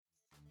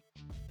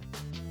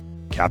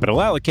Capital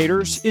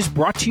Allocators is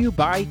brought to you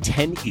by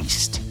 10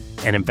 East,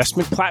 an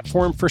investment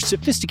platform for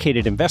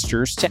sophisticated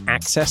investors to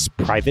access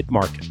private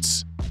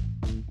markets.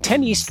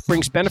 10 East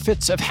brings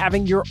benefits of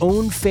having your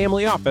own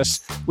family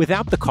office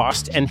without the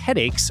cost and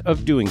headaches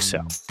of doing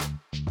so.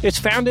 It's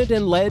founded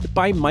and led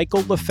by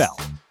Michael LaFell,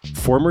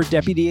 former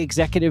Deputy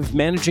Executive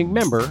Managing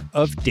Member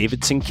of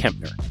Davidson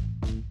Kempner.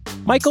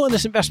 Michael and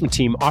his investment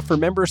team offer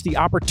members the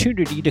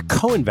opportunity to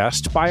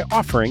co-invest by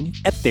offering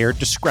at their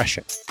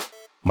discretion.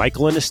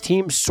 Michael and his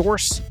team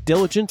source,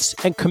 diligence,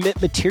 and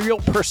commit material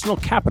personal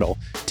capital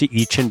to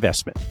each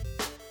investment.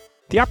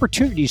 The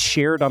opportunities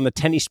shared on the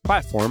 10 East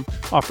platform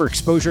offer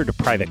exposure to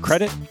private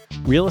credit,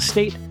 real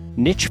estate,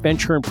 niche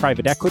venture and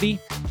private equity,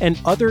 and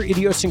other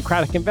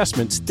idiosyncratic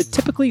investments that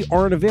typically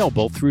aren't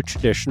available through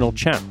traditional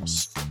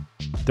channels.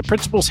 The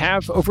principals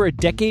have over a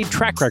decade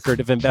track record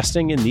of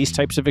investing in these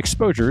types of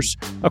exposures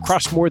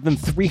across more than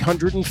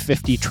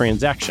 350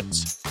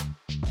 transactions.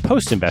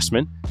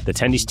 Post-investment, the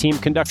 10 East team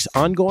conducts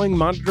ongoing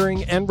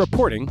monitoring and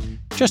reporting,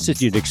 just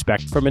as you'd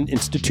expect from an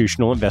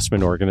institutional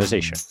investment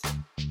organization.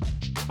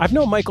 I've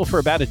known Michael for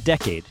about a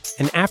decade,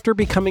 and after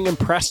becoming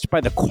impressed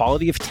by the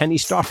quality of 10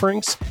 East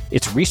offerings,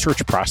 its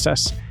research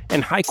process,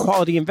 and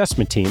high-quality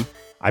investment team,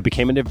 I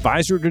became an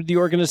advisor to the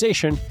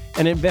organization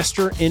and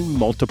investor in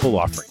multiple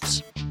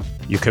offerings.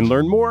 You can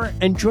learn more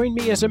and join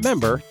me as a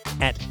member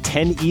at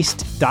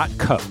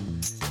 10east.co.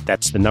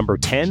 That's the number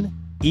 10east.co.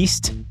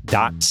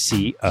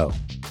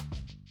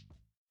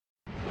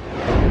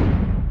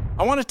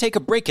 I want to take a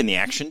break in the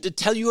action to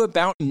tell you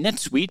about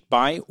NetSuite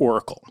by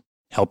Oracle,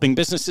 helping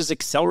businesses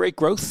accelerate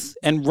growth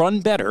and run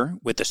better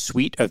with a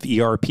suite of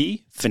ERP,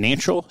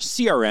 financial,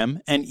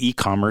 CRM, and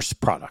e-commerce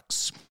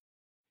products.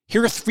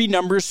 Here are three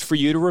numbers for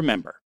you to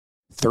remember: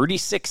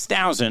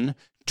 36,000,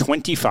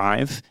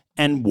 25,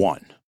 and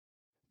 1.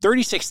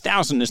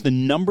 36,000 is the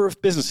number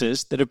of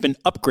businesses that have been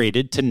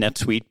upgraded to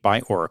NetSuite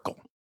by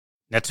Oracle.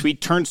 NetSuite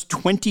turns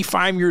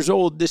 25 years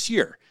old this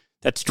year.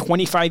 That's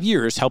 25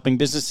 years helping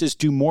businesses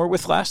do more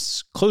with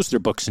less, close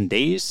their books in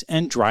days,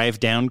 and drive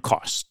down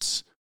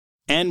costs.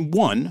 And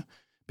 1,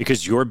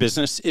 because your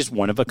business is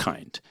one of a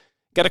kind.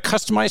 Got a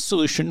customized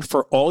solution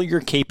for all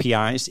your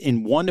KPIs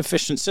in one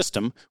efficient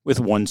system with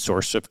one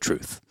source of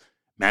truth.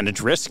 Manage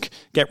risk,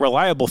 get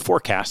reliable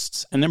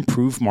forecasts, and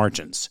improve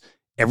margins.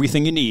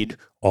 Everything you need,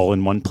 all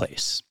in one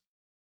place.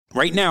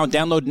 Right now,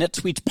 download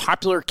NetSuite's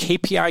popular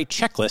KPI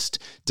checklist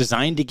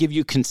designed to give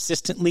you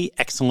consistently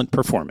excellent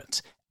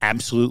performance,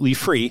 absolutely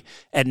free,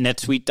 at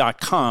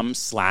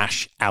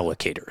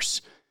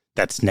netsuite.com/allocators.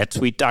 That's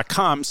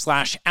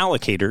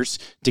netsuite.com/allocators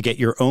to get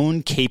your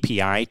own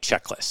KPI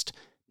checklist.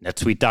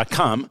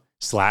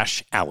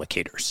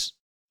 netsuite.com/allocators.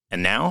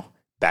 And now,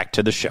 back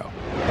to the show.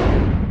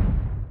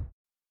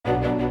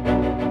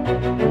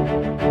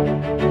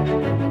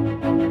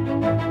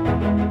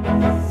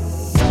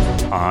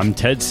 I'm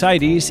Ted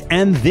Seides,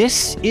 and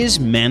this is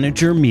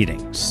Manager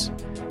Meetings.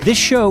 This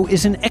show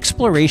is an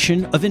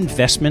exploration of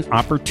investment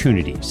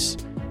opportunities.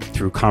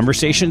 Through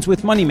conversations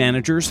with money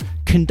managers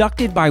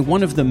conducted by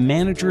one of the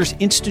manager's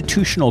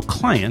institutional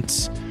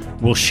clients,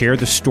 we'll share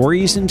the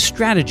stories and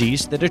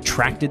strategies that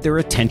attracted their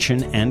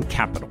attention and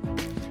capital.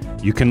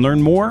 You can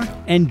learn more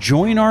and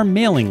join our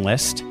mailing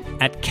list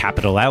at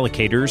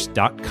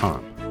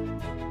capitalallocators.com.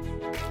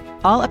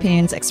 All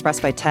opinions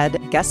expressed by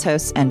TED, guest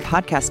hosts, and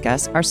podcast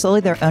guests are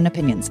solely their own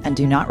opinions and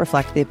do not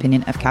reflect the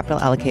opinion of Capital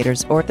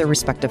Allocators or their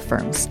respective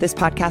firms. This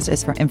podcast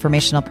is for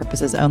informational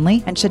purposes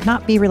only and should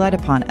not be relied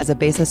upon as a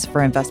basis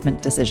for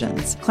investment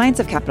decisions.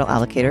 Clients of Capital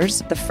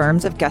Allocators, the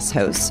firms of guest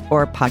hosts,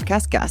 or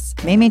podcast guests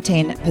may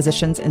maintain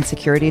positions in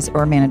securities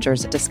or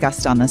managers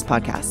discussed on this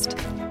podcast.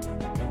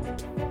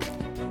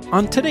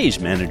 On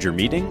today's manager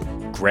meeting,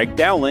 Greg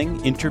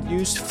Dowling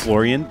interviews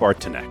Florian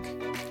Bartunek.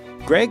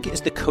 Greg is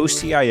the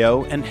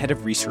co-CIO and head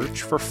of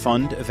research for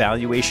Fund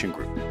Evaluation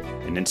Group,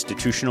 an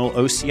institutional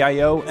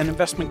OCIO and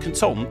investment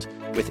consultant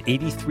with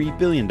 $83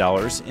 billion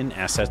in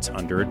assets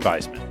under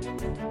advisement.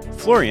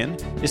 Florian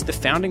is the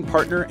founding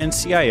partner and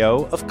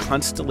CIO of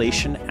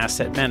Constellation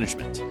Asset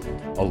Management,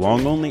 a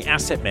long-only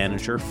asset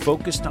manager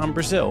focused on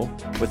Brazil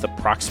with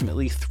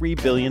approximately $3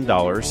 billion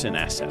in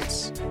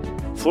assets.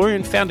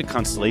 Florian founded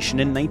Constellation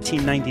in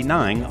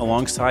 1999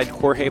 alongside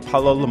Jorge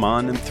Paulo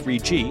Lemann and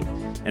 3G,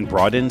 and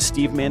brought in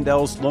Steve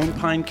Mandel's Lone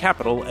Pine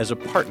Capital as a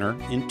partner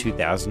in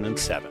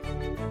 2007.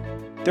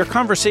 Their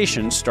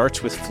conversation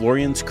starts with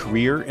Florian's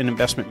career in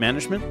investment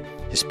management,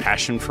 his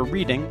passion for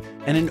reading,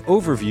 and an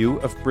overview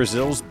of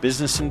Brazil's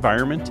business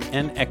environment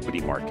and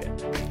equity market.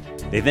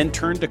 They then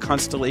turn to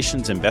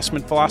Constellation's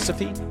investment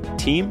philosophy,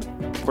 team,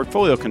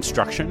 portfolio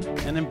construction,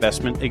 and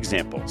investment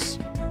examples.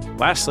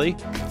 Lastly,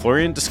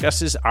 Florian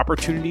discusses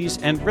opportunities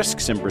and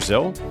risks in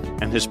Brazil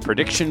and his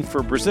prediction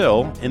for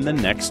Brazil in the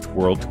next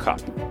World Cup.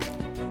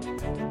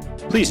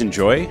 Please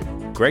enjoy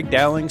Greg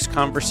Dowling's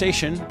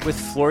conversation with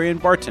Florian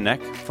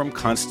Bartunek from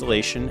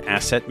Constellation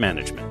Asset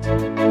Management.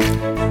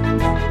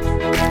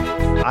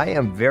 I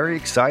am very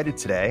excited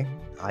today.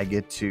 I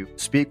get to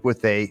speak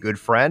with a good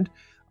friend.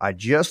 I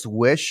just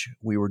wish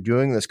we were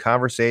doing this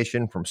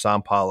conversation from Sao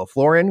Paulo.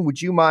 Florian, would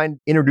you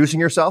mind introducing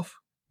yourself?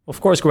 Of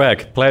course,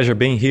 Greg. Pleasure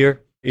being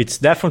here. It's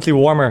definitely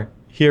warmer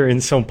here in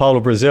São Paulo,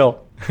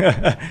 Brazil.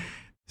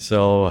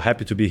 So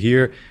happy to be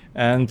here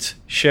and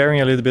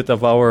sharing a little bit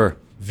of our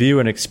view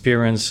and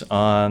experience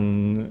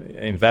on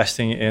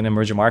investing in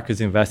emerging markets,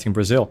 investing in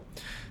Brazil.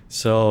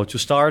 So to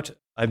start,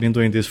 I've been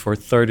doing this for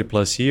 30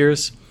 plus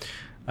years.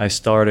 I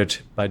started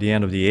by the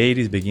end of the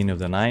 80s, beginning of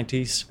the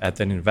 90s at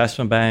an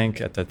investment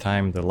bank, at the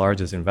time the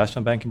largest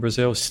investment bank in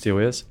Brazil, still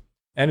is.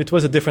 And it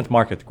was a different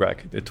market,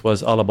 Greg. It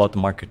was all about the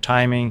market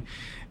timing.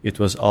 It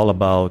was all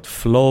about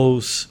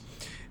flows.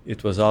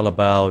 It was all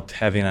about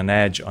having an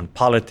edge on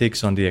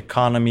politics, on the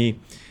economy.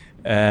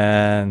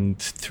 And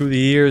through the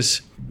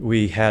years,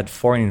 we had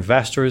foreign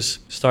investors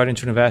starting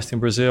to invest in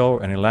Brazil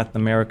and in Latin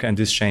America, and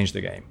this changed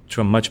the game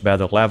to a much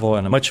better level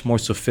and a much more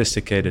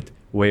sophisticated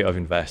way of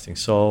investing.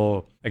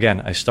 So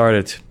again, I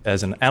started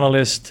as an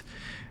analyst,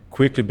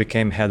 quickly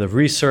became head of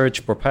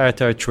research,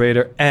 proprietary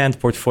trader, and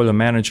portfolio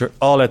manager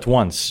all at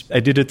once.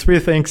 I did the three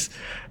things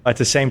at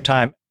the same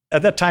time.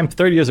 At that time,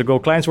 30 years ago,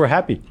 clients were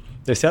happy.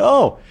 They said,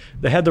 oh,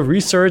 the head of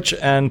research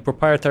and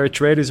proprietary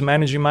trade is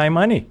managing my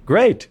money.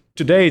 Great.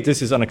 Today,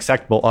 this is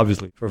unacceptable,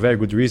 obviously, for very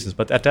good reasons.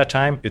 But at that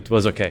time, it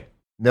was okay.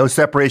 No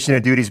separation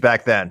of duties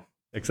back then.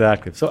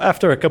 Exactly. So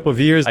after a couple of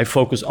years, I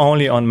focused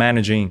only on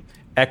managing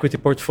equity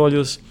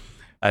portfolios.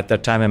 At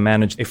that time, I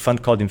managed a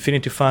fund called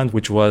Infinity Fund,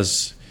 which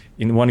was,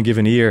 in one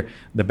given year,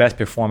 the best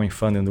performing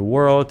fund in the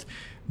world.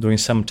 During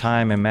some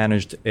time, I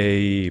managed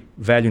a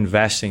value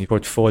investing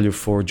portfolio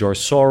for George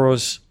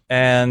Soros.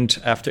 And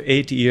after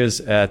 8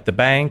 years at the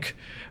bank,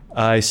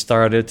 I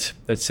started,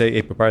 let's say,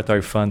 a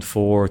proprietary fund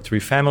for three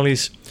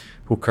families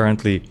who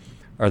currently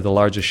are the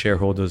largest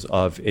shareholders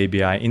of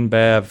ABI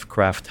InBev,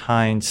 Kraft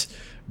Heinz,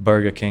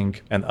 Burger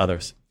King, and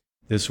others.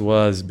 This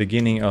was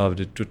beginning of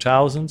the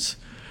 2000s.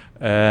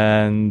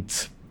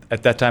 And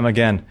at that time,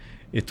 again,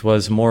 it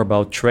was more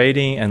about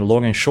trading and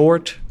long and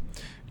short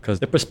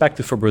because the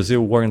perspective for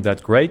Brazil weren't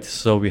that great.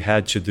 So we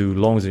had to do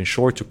longs and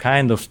short to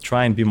kind of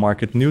try and be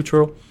market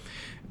neutral.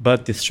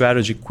 But the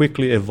strategy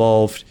quickly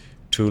evolved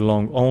to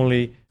long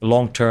only,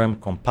 long-term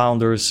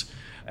compounders,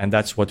 and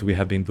that's what we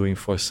have been doing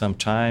for some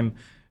time.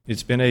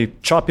 It's been a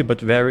choppy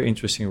but very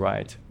interesting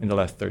ride in the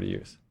last 30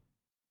 years.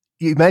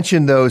 You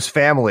mentioned those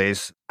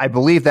families. I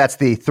believe that's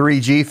the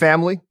 3G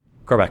family?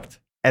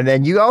 Correct. And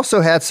then you also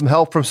had some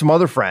help from some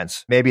other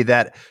friends, maybe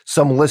that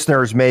some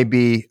listeners may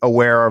be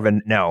aware of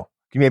and know.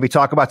 Can you maybe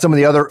talk about some of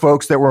the other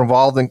folks that were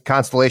involved in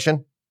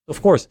Constellation?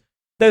 Of course.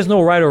 There's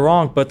no right or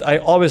wrong, but I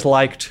always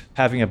liked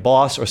having a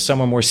boss or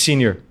someone more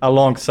senior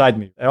alongside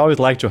me. I always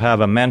like to have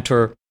a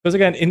mentor. Because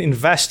again, in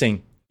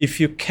investing, if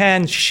you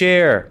can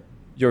share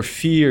your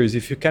fears,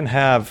 if you can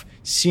have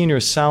senior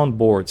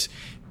soundboards,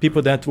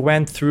 people that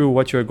went through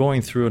what you're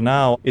going through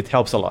now, it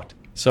helps a lot.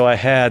 So I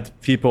had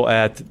people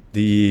at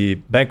the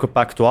Banco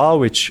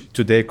Pactual, which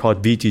today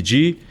called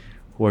BTG,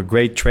 who are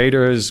great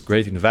traders,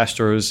 great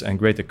investors, and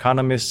great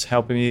economists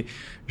helping me.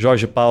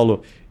 Jorge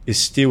Paulo is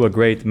still a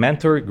great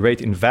mentor,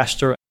 great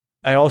investor.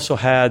 I also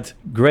had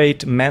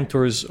great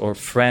mentors or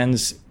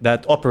friends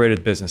that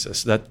operated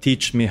businesses that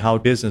teach me how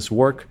business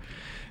work.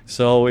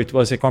 So it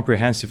was a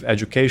comprehensive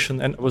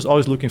education, and I was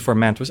always looking for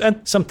mentors.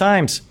 And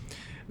sometimes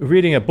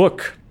reading a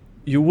book,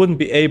 you wouldn't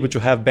be able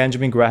to have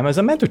Benjamin Graham as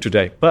a mentor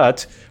today,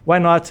 but why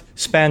not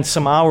spend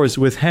some hours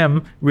with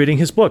him reading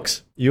his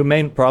books? You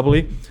may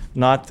probably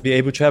not be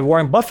able to have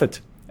Warren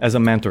Buffett as a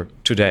mentor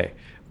today,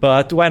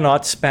 but why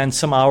not spend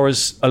some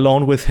hours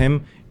alone with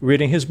him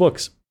reading his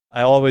books?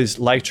 I always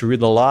like to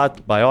read a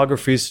lot,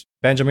 biographies.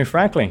 Benjamin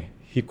Franklin,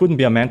 he couldn't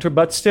be a mentor,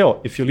 but still,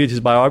 if you read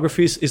his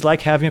biographies, it's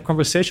like having a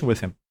conversation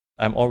with him.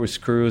 I'm always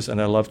curious and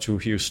I love to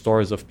hear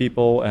stories of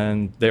people,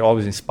 and they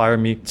always inspire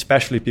me,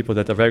 especially people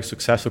that are very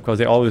successful because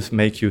they always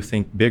make you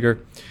think bigger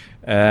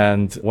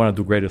and want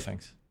to do greater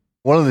things.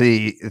 One of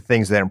the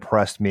things that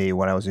impressed me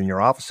when I was in your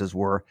offices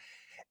were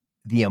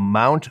the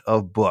amount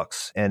of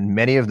books, and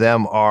many of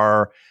them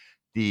are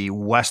the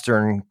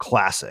Western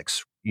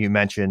classics. You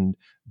mentioned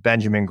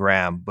Benjamin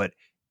Graham, but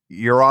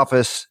your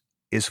office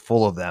is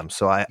full of them.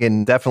 So I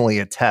can definitely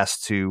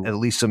attest to at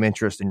least some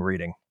interest in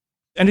reading.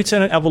 And it's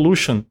an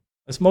evolution.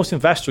 As most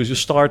investors, you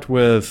start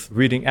with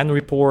reading annual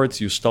reports,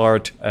 you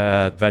start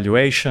at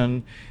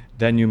valuation,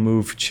 then you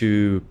move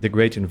to the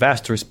great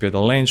investors, Peter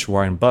Lynch,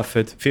 Warren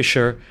Buffett,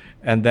 Fisher,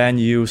 and then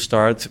you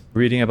start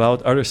reading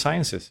about other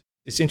sciences.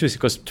 It's interesting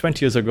because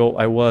 20 years ago,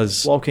 I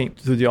was walking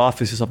through the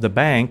offices of the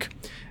bank,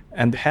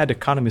 and the head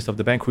economist of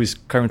the bank, who is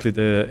currently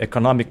the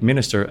economic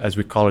minister, as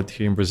we call it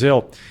here in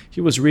Brazil,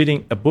 he was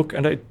reading a book,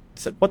 and I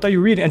said, what are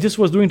you reading? And this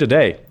was during the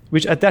day,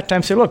 which at that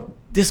time said, look,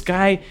 this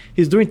guy,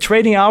 he's doing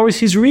trading hours,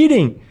 he's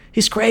reading.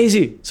 He's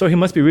crazy. So he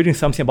must be reading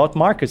something about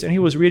markets. And he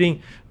was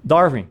reading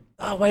Darwin.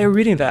 Oh, why are you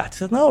reading that? I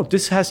said, no,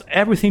 this has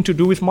everything to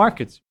do with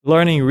markets.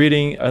 Learning,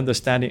 reading,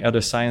 understanding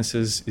other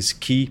sciences is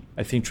key,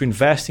 I think, to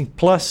investing,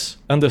 plus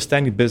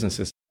understanding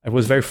businesses. I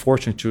was very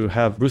fortunate to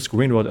have Bruce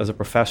Greenwald as a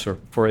professor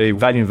for a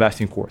value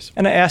investing course.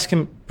 And I asked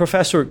him,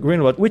 Professor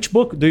Greenwald, which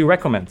book do you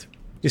recommend?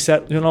 He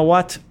said, you know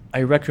what?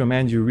 I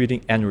recommend you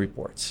reading annual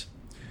reports.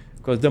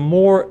 Because the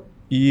more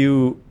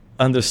you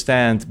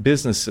understand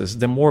businesses,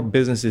 the more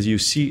businesses you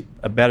see,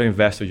 a better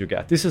investor you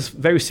get. This is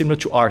very similar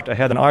to art. I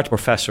had an art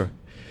professor,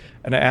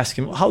 and I asked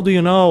him, how do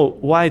you know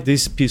why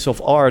this piece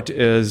of art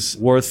is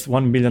worth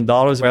 $1 million,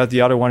 while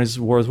the other one is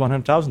worth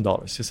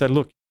 $100,000? He said,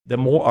 look, the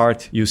more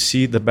art you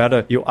see, the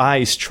better your eye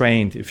is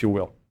trained, if you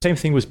will. Same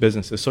thing with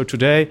businesses. So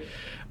today,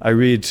 I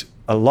read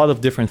a lot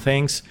of different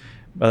things,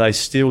 but I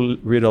still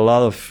read a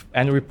lot of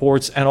annual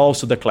reports and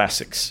also the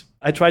classics.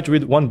 I try to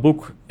read one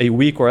book a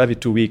week or every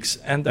 2 weeks,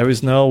 and there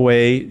is no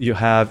way you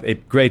have a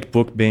great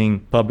book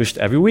being published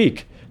every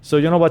week. So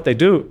you know what I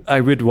do? I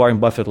read Warren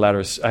Buffett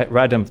letters. I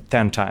read them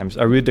 10 times.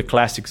 I read the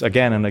classics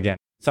again and again.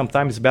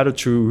 Sometimes it's better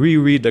to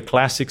reread the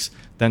classics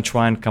than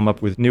try and come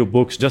up with new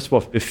books just for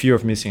the fear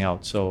of missing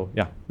out. So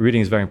yeah,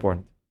 reading is very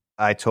important.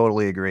 I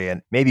totally agree.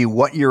 And maybe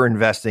what you're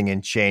investing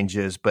in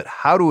changes, but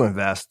how to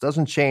invest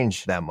doesn't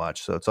change that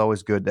much. So it's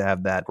always good to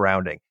have that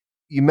grounding.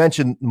 You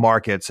mentioned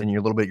markets and a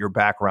little bit your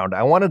background.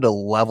 I wanted to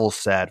level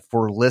set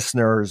for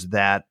listeners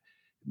that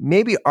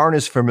maybe aren't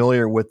as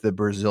familiar with the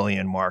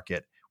Brazilian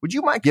market. Would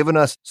you mind giving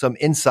us some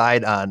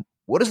insight on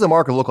what does the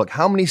market look like?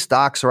 How many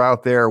stocks are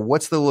out there?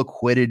 What's the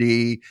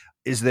liquidity?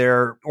 Is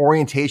there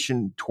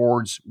orientation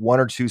towards one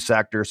or two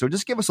sectors? So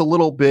just give us a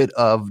little bit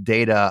of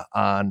data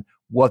on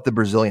what the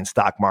Brazilian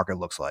stock market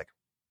looks like.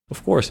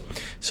 Of course.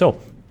 So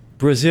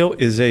Brazil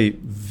is a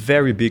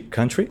very big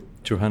country,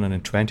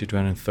 220,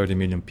 230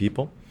 million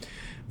people.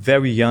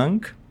 Very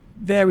young,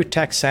 very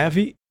tech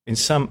savvy. In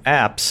some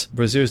apps,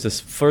 Brazil is the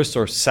first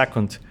or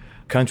second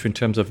country in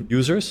terms of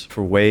users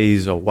for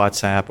Waze or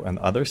WhatsApp and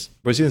others.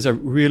 Brazilians are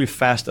really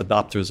fast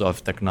adopters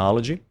of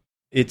technology.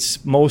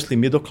 It's mostly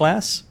middle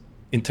class.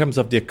 In terms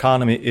of the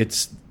economy,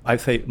 it's, I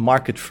say,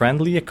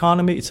 market-friendly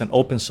economy. It's an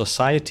open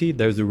society.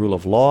 There's the rule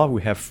of law.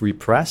 We have free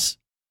press.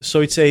 So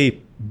it's a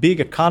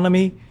big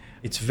economy.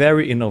 It's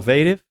very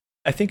innovative.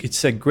 I think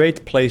it's a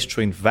great place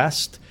to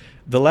invest.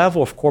 The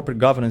level of corporate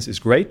governance is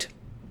great.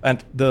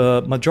 And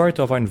the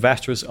majority of our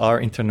investors are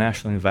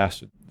international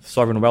investors,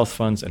 sovereign wealth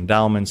funds,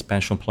 endowments,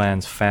 pension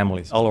plans,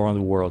 families all around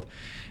the world.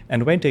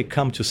 And when they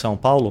come to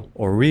São Paulo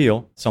or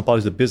Rio, São Paulo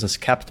is the business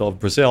capital of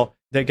Brazil,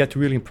 they get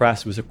really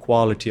impressed with the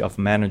quality of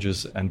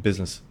managers and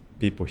business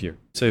people here.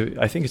 So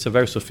I think it's a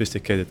very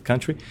sophisticated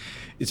country.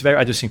 It's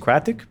very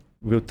idiosyncratic.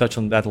 We'll touch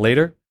on that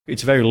later.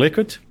 It's very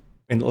liquid.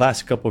 In the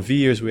last couple of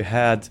years, we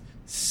had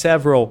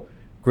several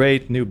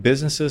great new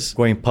businesses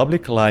going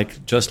public,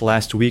 like just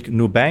last week,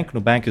 Nubank.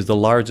 Nubank is the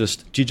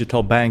largest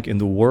digital bank in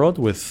the world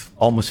with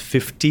almost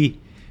 50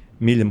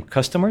 million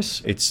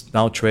customers. It's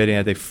now trading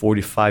at a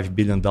 $45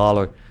 billion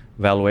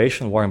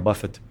valuation. Warren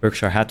Buffett,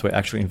 Berkshire Hathaway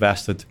actually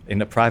invested in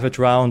the private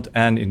round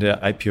and in the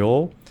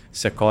IPO.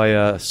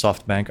 Sequoia,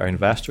 SoftBank are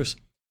investors.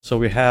 So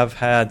we have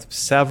had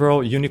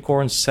several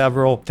unicorns,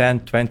 several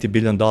 $10, $20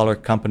 billion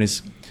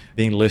companies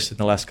being listed in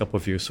the last couple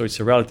of years. So it's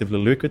a relatively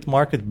liquid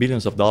market,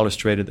 billions of dollars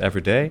traded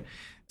every day.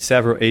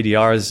 Several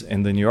ADRs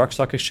in the New York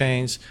Stock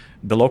Exchange.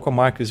 The local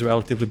market is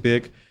relatively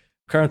big.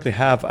 Currently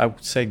have, I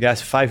would say,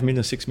 5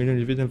 million, 6 million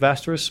individual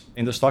investors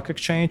in the stock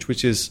exchange,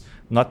 which is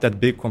not that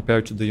big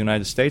compared to the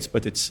United States,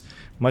 but it's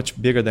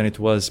much bigger than it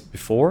was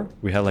before.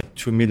 We had like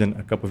 2 million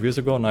a couple of years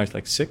ago, now it's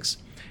like 6.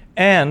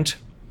 And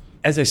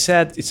as I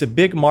said, it's a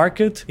big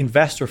market,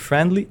 investor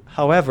friendly.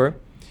 However,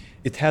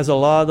 it has a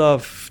lot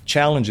of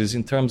challenges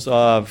in terms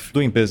of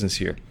doing business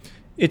here.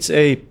 It's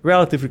a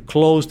relatively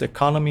closed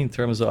economy in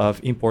terms of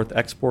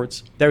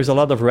import-exports. There is a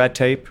lot of red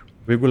tape,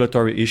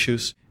 regulatory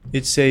issues.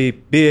 It's a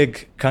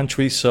big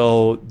country,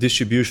 so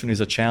distribution is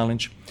a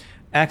challenge.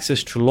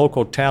 Access to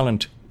local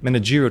talent,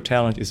 managerial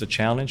talent is a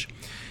challenge.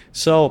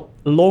 So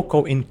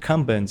local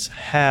incumbents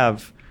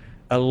have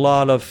a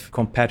lot of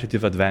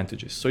competitive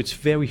advantages. So it's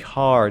very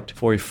hard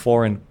for a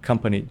foreign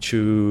company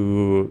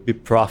to be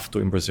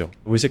profitable in Brazil.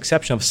 With the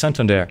exception of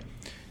Santander,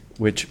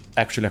 which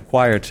actually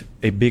acquired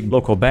a big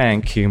local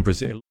bank here in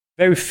Brazil.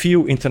 Very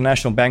few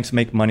international banks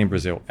make money in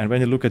Brazil. And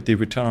when you look at the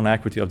return on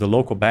equity of the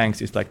local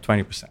banks, it's like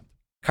 20%.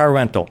 Car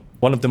rental,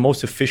 one of the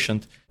most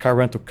efficient car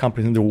rental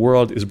companies in the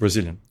world is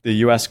Brazilian. The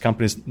US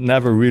companies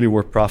never really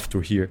were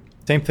profitable here.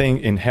 Same thing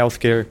in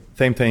healthcare,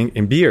 same thing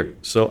in beer.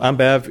 So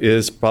Ambev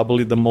is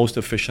probably the most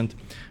efficient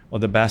or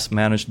the best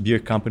managed beer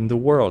company in the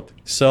world.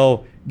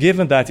 So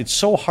given that it's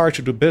so hard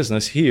to do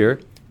business here,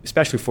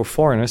 especially for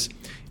foreigners,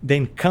 the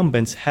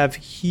incumbents have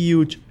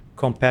huge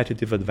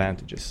competitive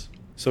advantages.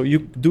 So you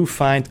do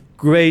find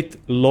great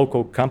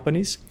local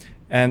companies.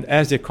 And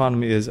as the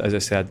economy is, as I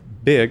said,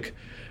 big,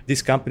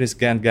 these companies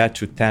can get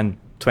to $10,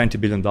 $20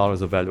 billion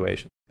of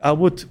valuation. I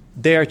would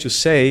dare to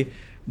say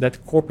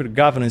that corporate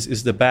governance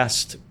is the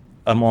best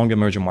among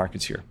emerging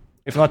markets here.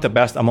 If not the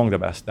best, among the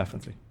best,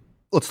 definitely.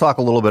 Let's talk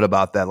a little bit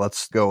about that.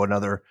 Let's go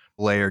another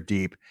layer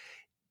deep.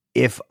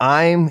 If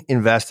I'm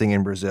investing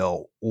in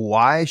Brazil,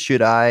 why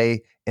should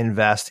I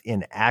invest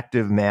in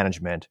active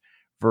management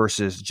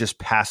versus just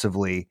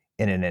passively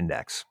in an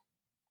index?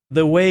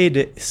 The way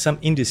that some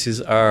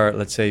indices are,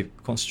 let's say,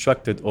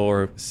 constructed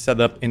or set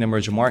up in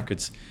emerging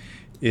markets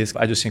is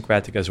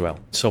idiosyncratic as well.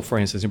 So for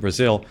instance, in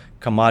Brazil,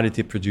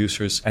 commodity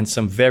producers and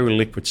some very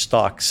liquid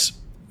stocks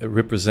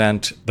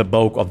represent the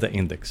bulk of the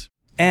index.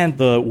 and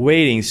the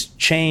weightings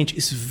change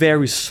is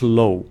very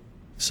slow.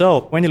 So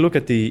when you look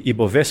at the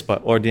Ibovespa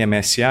or the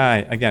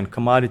MSCI, again,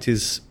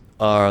 commodities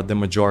are the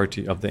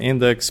majority of the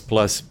index,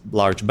 plus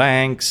large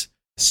banks,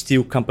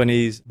 steel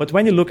companies. But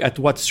when you look at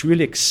what's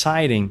really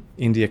exciting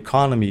in the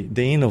economy,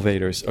 the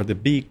innovators or the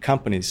big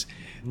companies,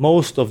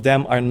 most of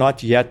them are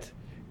not yet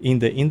in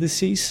the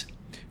indices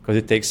because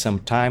it takes some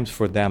time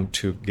for them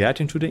to get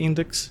into the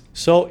index.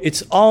 So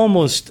it's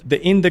almost,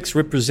 the index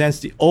represents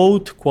the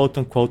old, quote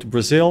unquote,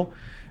 Brazil,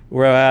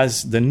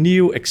 whereas the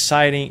new,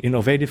 exciting,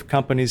 innovative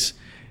companies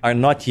are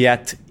not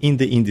yet in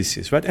the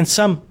indices, right? And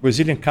some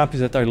Brazilian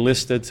companies that are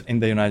listed in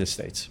the United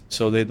States.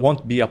 So they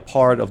won't be a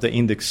part of the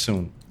index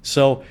soon.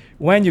 So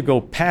when you go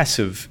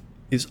passive,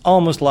 it's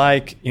almost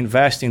like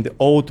investing in the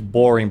old,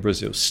 boring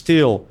Brazil.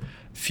 Still,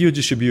 fuel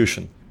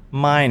distribution,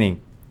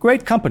 mining,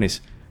 great companies,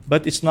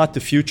 but it's not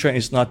the future, and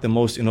it's not the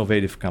most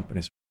innovative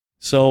companies.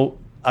 So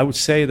I would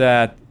say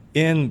that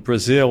in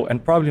Brazil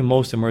and probably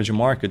most emerging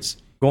markets,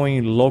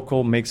 going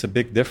local makes a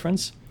big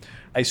difference.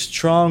 I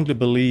strongly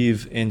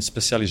believe in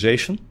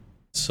specialization.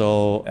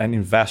 So an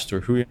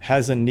investor who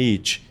has a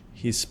niche,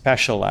 he's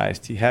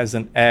specialized, he has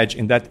an edge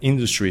in that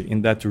industry,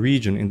 in that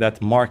region, in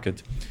that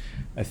market.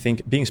 I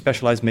think being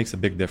specialized makes a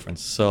big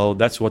difference. So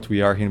that's what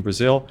we are here in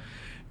Brazil.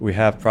 We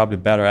have probably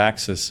better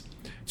access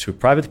to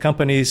private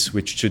companies,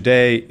 which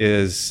today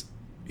is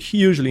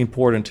hugely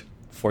important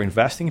for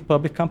investing in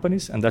public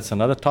companies. And that's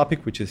another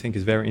topic which I think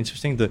is very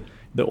interesting,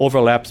 the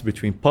overlaps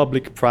between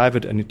public,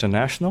 private, and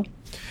international.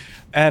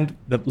 And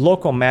the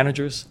local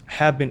managers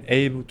have been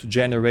able to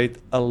generate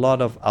a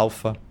lot of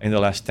alpha in the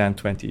last 10,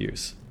 20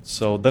 years.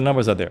 So the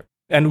numbers are there.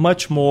 And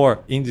much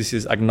more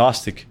indices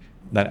agnostic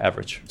than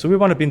average. So we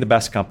want to be in the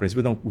best companies.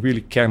 We don't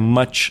really care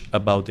much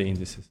about the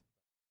indices.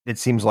 It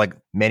seems like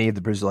many of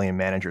the Brazilian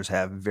managers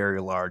have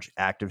very large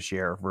active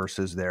share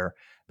versus their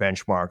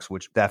benchmarks,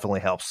 which definitely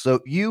helps.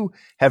 So you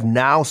have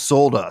now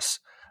sold us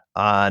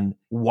on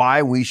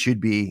why we should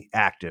be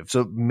active.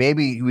 So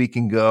maybe we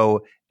can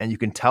go and you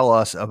can tell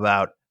us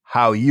about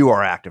how you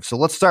are active. So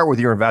let's start with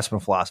your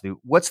investment philosophy.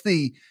 What's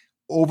the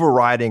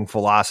overriding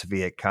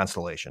philosophy at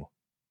Constellation?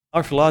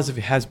 Our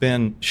philosophy has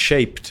been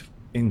shaped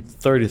in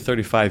 30,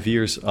 35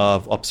 years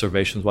of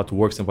observations, what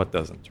works and what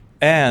doesn't.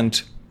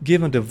 And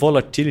given the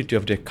volatility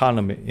of the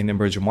economy in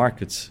emerging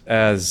markets,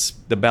 as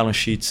the balance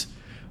sheets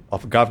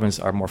of governments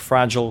are more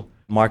fragile,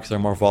 markets are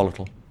more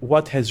volatile,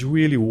 what has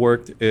really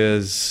worked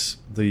is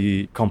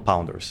the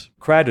compounders.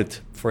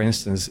 Credit, for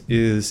instance,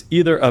 is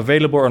either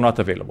available or not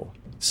available.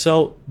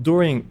 So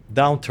during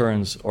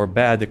downturns or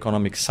bad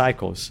economic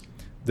cycles,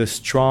 the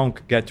strong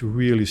get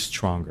really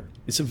stronger.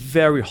 It's a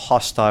very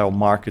hostile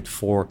market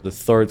for the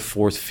third,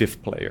 fourth,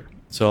 fifth player.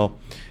 So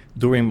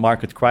during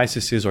market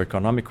crises or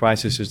economic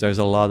crises, there's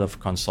a lot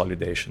of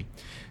consolidation.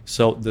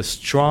 So the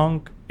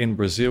strong in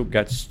Brazil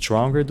get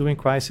stronger during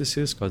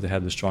crises because they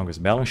have the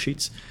strongest balance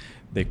sheets.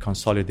 They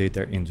consolidate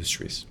their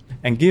industries.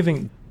 And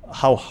given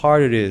how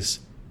hard it is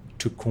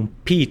to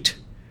compete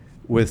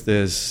with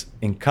these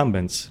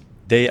incumbents,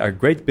 they are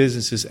great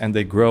businesses and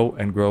they grow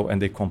and grow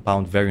and they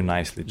compound very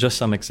nicely. Just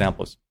some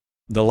examples.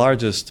 The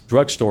largest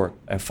drugstore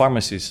and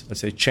pharmacies,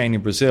 let's say chain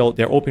in Brazil,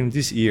 they're opening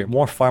this year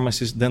more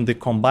pharmacies than the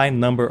combined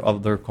number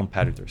of their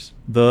competitors.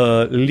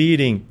 The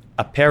leading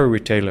apparel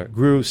retailer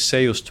grew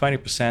sales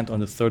 20% on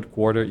the third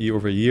quarter year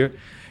over year,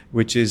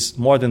 which is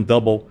more than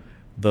double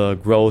the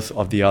growth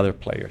of the other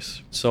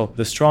players. So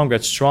the strong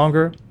get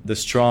stronger. The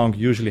strong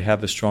usually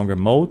have a stronger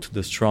moat.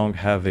 The strong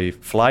have a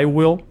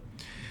flywheel.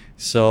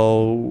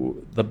 So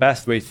the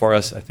best way for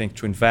us, I think,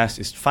 to invest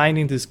is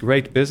finding these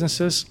great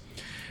businesses,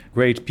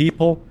 great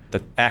people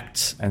that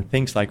act and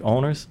things like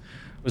owners.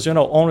 Because,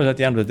 owners at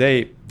the end of the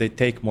day, they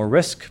take more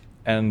risk,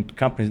 and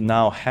companies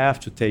now have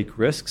to take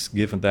risks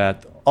given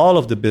that all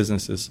of the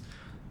businesses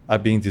are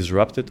being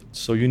disrupted.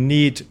 So you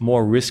need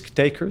more risk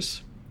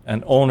takers,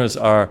 and owners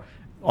are,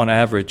 on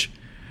average,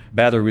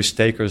 better risk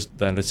takers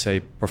than, let's say,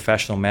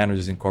 professional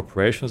managers in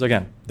corporations.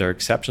 Again, there are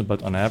exceptions,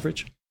 but on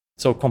average.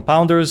 So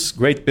compounders,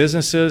 great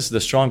businesses,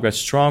 the strong get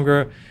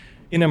stronger.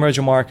 In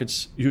emerging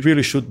markets, you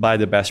really should buy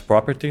the best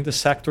property in the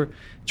sector.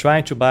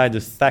 Trying to buy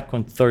the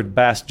second, third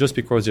best just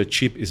because they're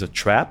cheap is a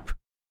trap.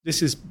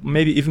 This is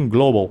maybe even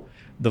global.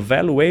 The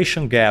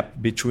valuation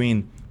gap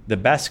between the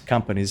best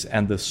companies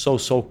and the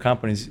so-so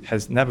companies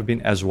has never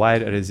been as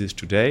wide as it is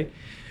today.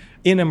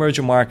 In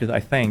emerging markets, I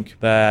think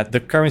that the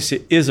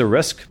currency is a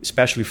risk,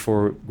 especially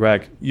for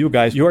Greg. You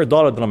guys, you're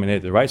dollar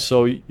denominated, right?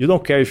 So you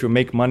don't care if you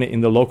make money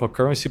in the local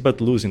currency, but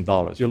lose in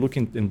dollars. You're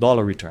looking in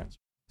dollar returns.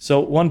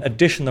 So one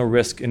additional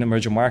risk in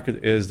emerging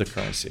market is the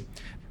currency.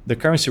 The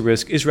currency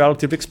risk is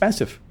relatively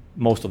expensive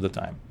most of the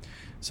time.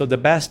 So the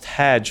best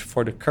hedge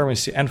for the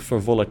currency and for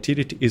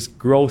volatility is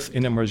growth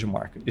in emerging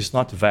market. It's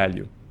not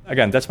value.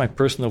 Again, that's my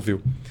personal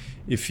view.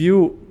 If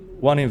you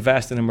want to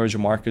invest in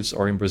emerging markets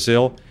or in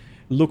Brazil,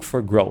 look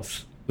for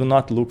growth. Do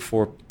not look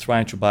for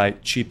trying to buy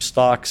cheap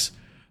stocks.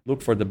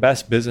 Look for the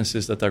best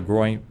businesses that are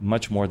growing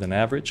much more than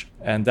average.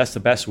 And that's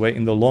the best way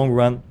in the long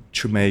run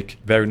to make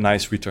very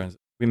nice returns.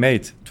 We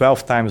made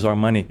 12 times our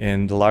money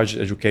in the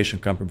largest education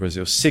company in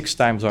Brazil, 6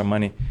 times our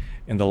money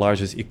in the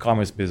largest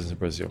e-commerce business in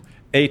Brazil,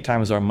 8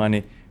 times our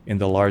money in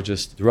the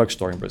largest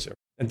drugstore in Brazil.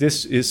 And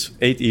this is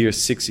 8 years,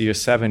 6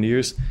 years, 7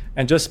 years,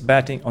 and just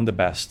betting on the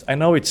best. I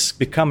know it's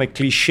become a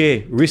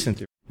cliche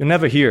recently. You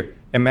never hear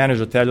a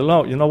manager tell you,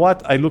 no, you know what?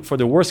 I look for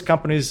the worst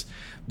companies,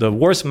 the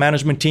worst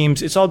management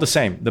teams. It's all the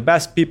same. The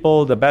best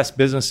people, the best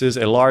businesses,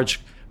 a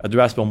large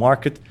addressable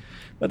market.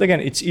 But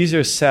again, it's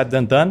easier said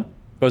than done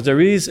because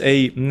there is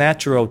a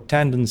natural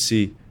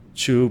tendency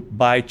to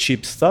buy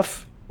cheap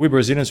stuff. We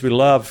Brazilians, we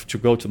love to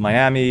go to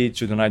Miami,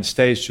 to the United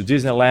States, to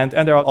Disneyland,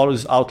 and there are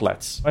always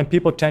outlets. And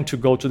people tend to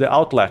go to the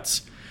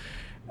outlets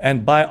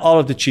and buy all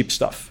of the cheap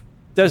stuff.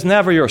 There's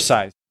never your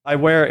size. I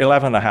wear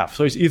 11.5,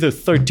 so it's either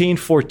 13,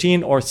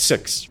 14, or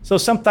 6. So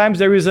sometimes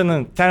there is a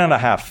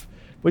 10.5,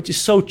 which is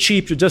so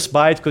cheap you just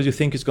buy it because you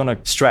think it's going to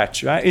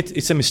stretch. Right?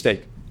 It's a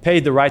mistake.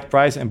 Pay the right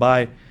price and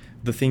buy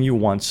the thing you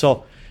want.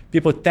 So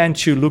people tend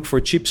to look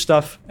for cheap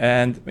stuff.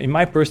 And in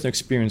my personal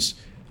experience,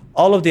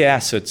 all of the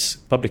assets,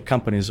 public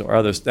companies or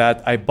others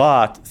that I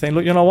bought, think,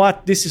 look, you know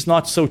what? This is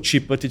not so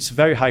cheap, but it's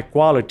very high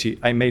quality.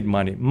 I made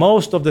money.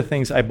 Most of the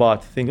things I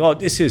bought, think, oh,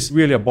 this is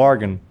really a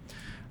bargain.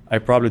 I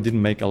probably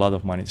didn't make a lot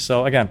of money.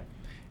 So again,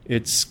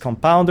 it's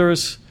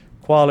compounders,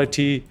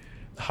 quality,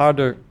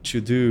 harder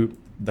to do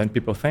than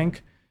people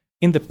think.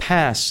 In the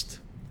past,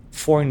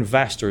 foreign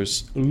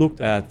investors looked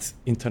at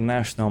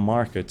international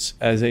markets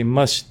as a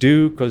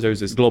must-do because there's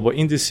this global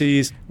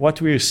indices.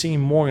 What we're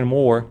seeing more and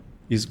more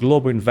is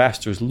global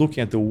investors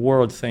looking at the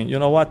world saying, you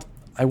know what,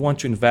 I want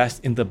to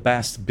invest in the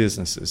best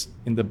businesses,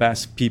 in the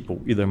best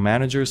people, either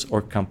managers or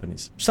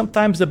companies.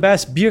 Sometimes the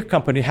best beer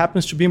company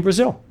happens to be in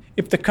Brazil.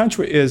 If the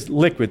country is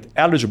liquid,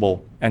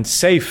 eligible, and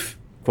safe,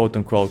 quote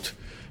unquote,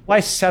 why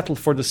settle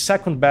for the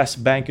second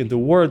best bank in the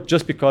world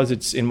just because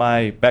it's in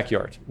my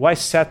backyard? Why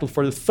settle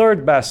for the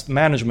third best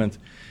management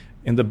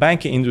in the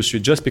banking industry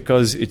just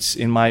because it's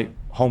in my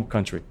home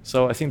country?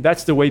 So I think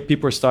that's the way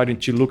people are starting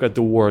to look at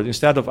the world.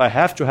 Instead of I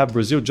have to have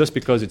Brazil just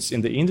because it's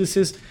in the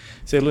indices,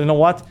 say, you know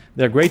what?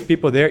 There are great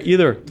people there,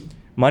 either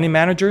money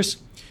managers,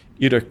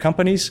 either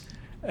companies,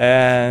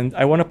 and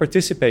I want to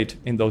participate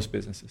in those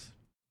businesses.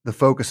 The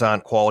focus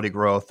on quality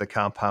growth, the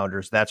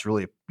compounders, that's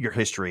really your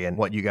history and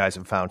what you guys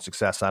have found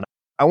success on.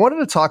 I wanted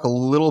to talk a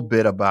little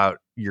bit about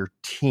your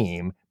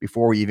team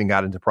before we even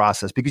got into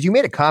process, because you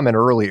made a comment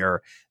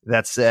earlier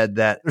that said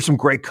that there's some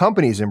great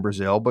companies in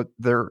Brazil, but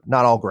they're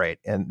not all great.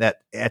 And that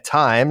at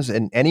times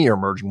in any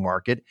emerging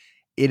market,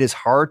 it is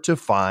hard to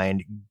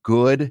find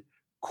good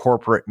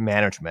corporate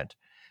management.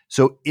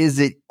 So is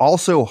it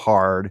also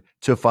hard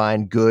to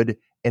find good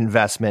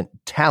investment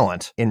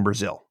talent in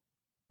Brazil?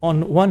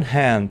 On one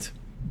hand,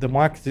 the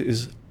market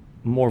is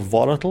more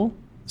volatile,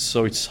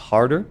 so it's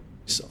harder.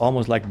 It's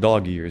almost like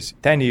dog years.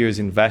 10 years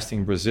investing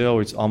in Brazil,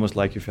 it's almost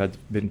like if you had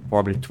been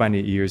probably 20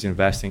 years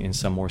investing in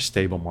some more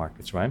stable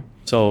markets, right?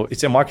 So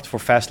it's a market for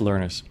fast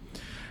learners.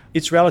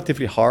 It's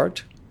relatively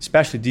hard,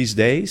 especially these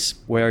days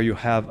where you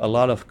have a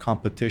lot of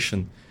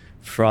competition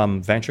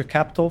from venture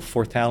capital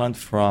for talent,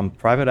 from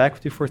private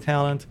equity for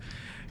talent.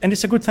 And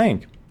it's a good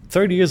thing.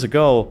 30 years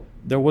ago,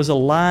 there was a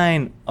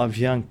line of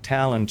young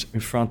talent in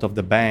front of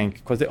the bank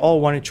because they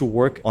all wanted to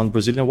work on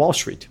Brazilian Wall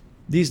Street.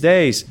 These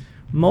days,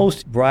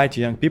 most bright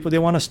young people, they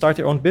want to start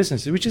their own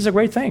businesses, which is a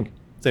great thing.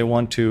 They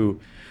want to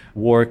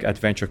work at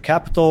venture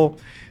capital.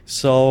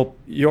 So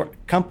your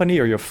company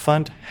or your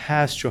fund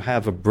has to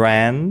have a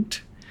brand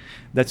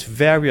that's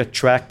very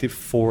attractive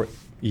for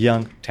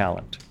young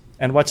talent.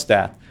 And what's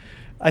that?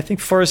 I think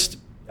first,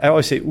 I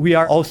always say, we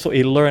are also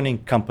a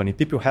learning company.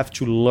 People have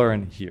to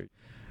learn here.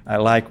 I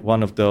like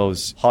one of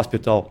those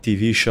hospital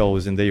TV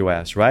shows in the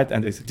US, right?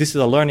 And this is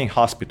a learning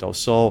hospital.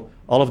 So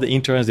all of the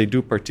interns, they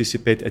do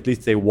participate, at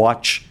least they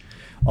watch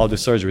all the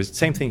surgeries.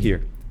 Same thing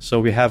here. So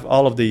we have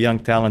all of the young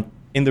talent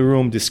in the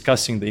room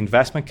discussing the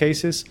investment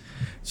cases,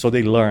 so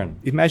they learn.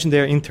 Imagine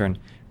they're intern.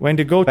 When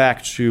they go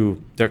back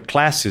to their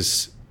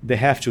classes, they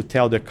have to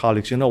tell their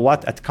colleagues, you know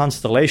what, at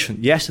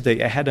Constellation,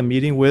 yesterday I had a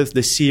meeting with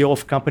the CEO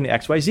of company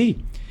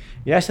XYZ.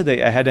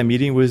 Yesterday I had a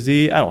meeting with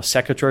the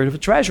Secretary of the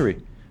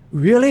Treasury.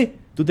 Really?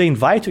 Do they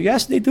invite you?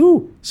 Yes, they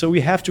do. So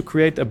we have to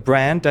create a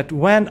brand that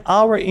when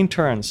our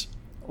interns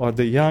or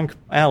the young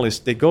analysts,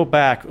 they go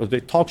back or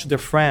they talk to their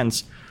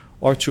friends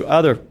or to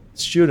other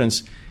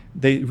students,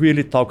 they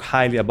really talk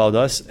highly about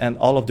us and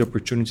all of the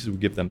opportunities we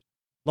give them.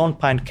 Lone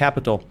Pine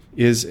Capital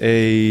is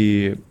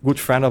a good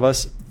friend of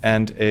us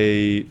and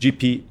a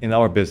GP in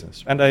our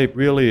business. And I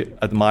really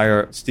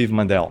admire Steve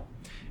Mandel.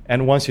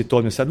 And once he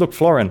told me, he said, look,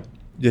 Florian,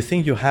 the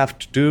thing you have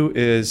to do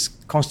is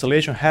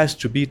Constellation has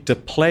to be the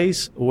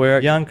place where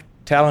young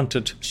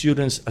talented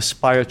students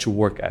aspire to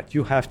work at.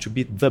 You have to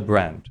be the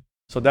brand.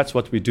 So that's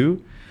what we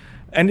do.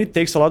 And it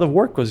takes a lot of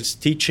work because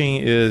teaching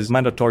is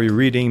mandatory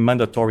reading,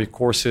 mandatory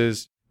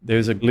courses.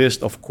 There's a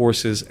list of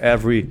courses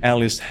every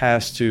analyst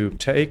has to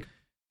take.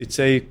 It's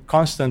a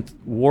constant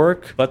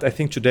work, but I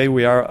think today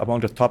we are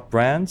among the top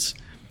brands.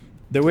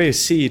 The way I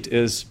see it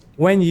is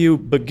when you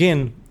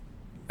begin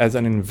as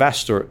an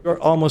investor,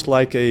 you're almost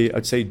like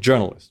I'd say,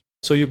 journalist.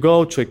 So you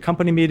go to a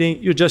company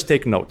meeting, you just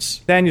take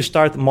notes. Then you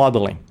start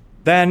modeling.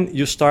 Then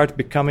you start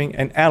becoming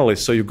an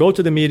analyst. So you go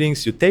to the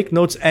meetings, you take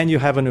notes, and you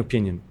have an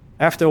opinion.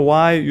 After a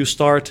while, you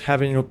start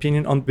having an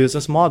opinion on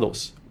business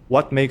models.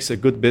 What makes a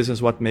good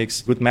business? What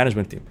makes a good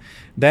management team?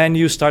 Then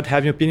you start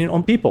having an opinion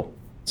on people.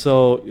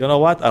 So, you know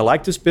what? I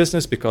like this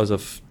business because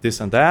of this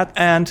and that,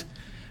 and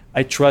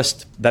I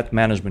trust that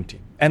management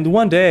team. And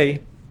one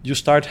day, you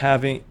start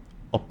having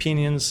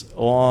opinions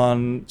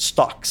on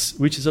stocks,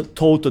 which is a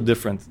total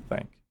different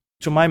thing.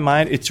 To my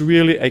mind, it's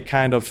really a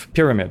kind of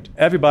pyramid.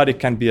 Everybody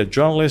can be a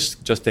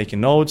journalist, just taking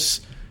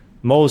notes.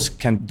 Most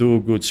can do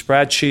good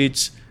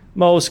spreadsheets.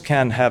 Most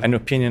can have an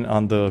opinion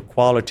on the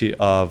quality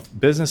of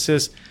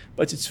businesses,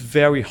 but it's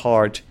very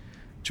hard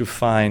to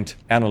find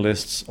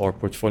analysts or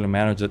portfolio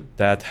managers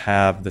that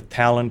have the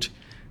talent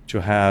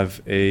to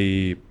have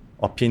an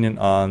opinion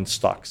on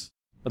stocks.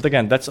 But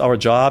again, that's our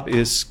job,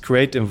 is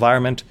create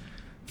environment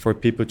for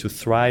people to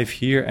thrive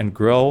here and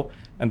grow.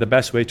 And the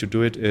best way to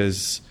do it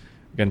is,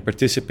 again,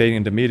 participating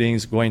in the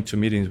meetings, going to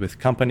meetings with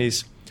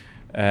companies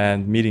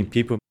and meeting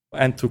people,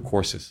 and through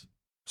courses.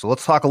 So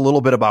let's talk a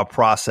little bit about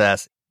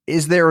process.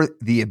 Is there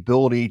the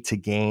ability to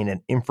gain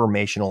an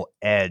informational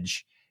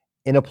edge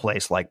in a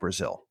place like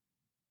Brazil?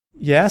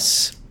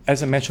 Yes.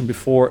 As I mentioned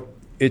before,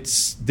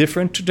 it's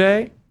different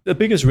today. The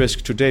biggest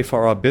risk today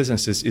for our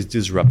businesses is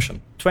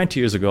disruption. 20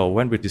 years ago,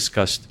 when we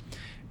discussed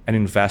an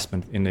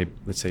investment in a,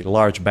 let's say,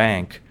 large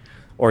bank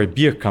or a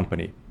beer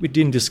company, we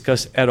didn't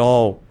discuss at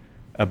all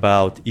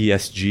about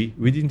ESG.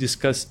 We didn't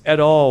discuss at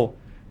all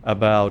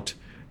about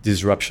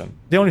disruption.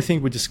 The only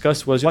thing we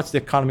discussed was, what's the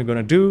economy going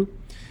to do?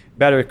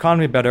 Better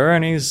economy, better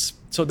earnings.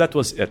 So that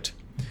was it.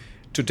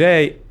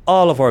 Today,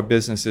 all of our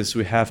businesses,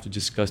 we have to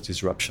discuss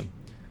disruption.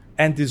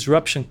 And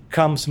disruption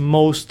comes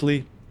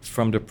mostly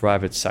from the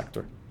private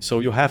sector. So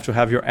you have to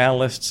have your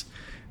analysts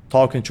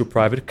talking to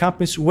private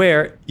companies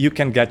where you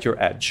can get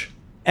your edge.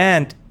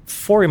 And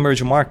for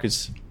emerging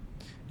markets,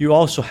 you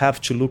also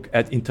have to look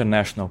at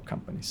international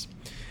companies.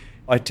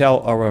 I tell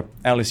our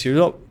analysts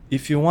here,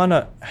 if you want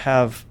to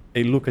have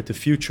a look at the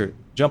future,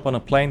 jump on a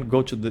plane,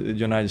 go to the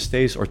United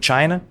States or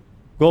China,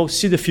 go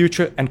see the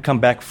future and come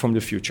back from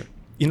the future.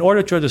 In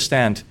order to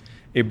understand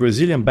a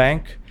Brazilian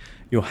bank,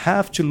 you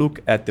have to look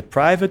at the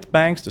private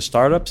banks, the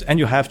startups, and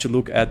you have to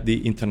look at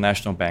the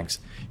international banks,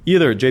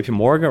 either JP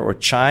Morgan or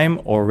Chime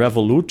or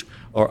Revolut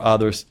or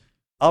others.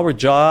 Our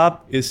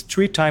job is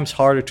 3 times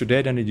harder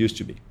today than it used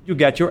to be. You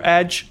get your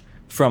edge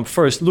from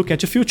first looking at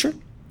the future,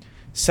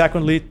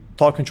 secondly,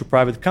 talking to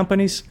private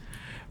companies,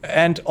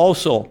 and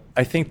also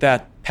I think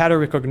that pattern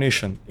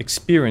recognition,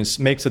 experience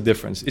makes a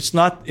difference. It's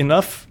not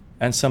enough,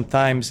 and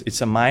sometimes it's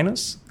a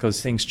minus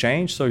because things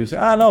change. So you say,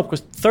 no,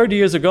 because 30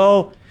 years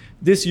ago,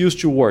 this used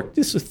to work.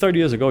 This is 30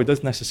 years ago, it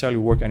doesn't necessarily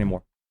work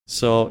anymore.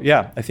 So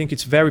yeah, I think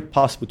it's very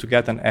possible to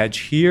get an edge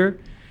here.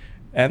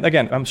 And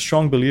again, I'm a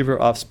strong believer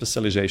of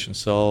specialization.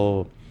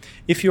 So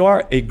if you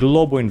are a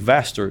global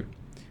investor,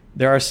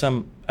 there are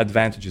some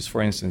advantages.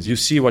 For instance, you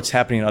see what's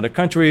happening in other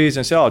countries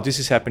and say, this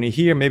is happening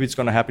here, maybe it's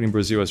going to happen in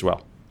Brazil as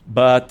well.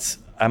 But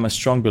I'm a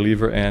strong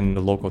believer in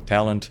the local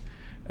talent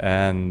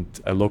and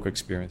a local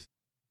experience.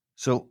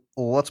 So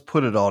let's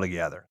put it all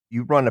together.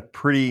 You run a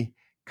pretty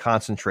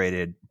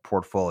concentrated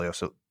portfolio.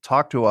 So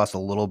talk to us a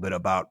little bit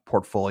about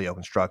portfolio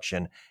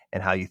construction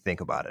and how you think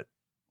about it.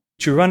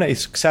 To run a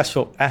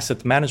successful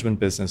asset management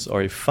business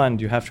or a fund,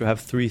 you have to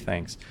have 3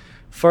 things.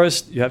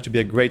 First, you have to be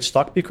a great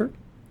stock picker,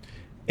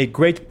 a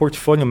great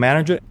portfolio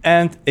manager,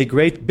 and a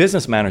great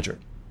business manager.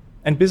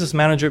 And business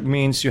manager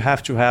means you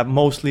have to have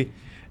mostly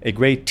a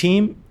great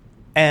team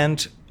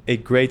and a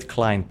great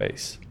client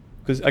base.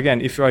 Because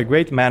again, if you're a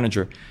great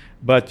manager,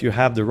 but you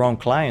have the wrong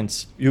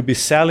clients, you'll be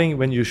selling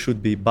when you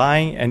should be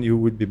buying, and you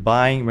would be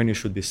buying when you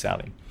should be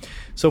selling.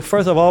 So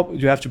first of all,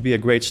 you have to be a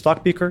great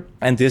stock picker.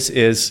 And this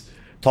is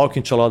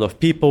talking to a lot of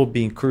people,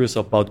 being curious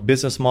about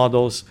business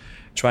models,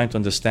 trying to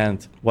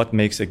understand what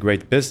makes a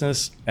great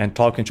business, and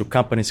talking to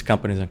companies.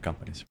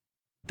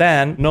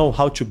 Then know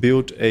how to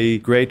build a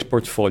great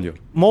portfolio.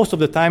 Most of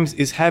the times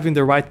is having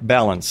the right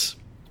balance.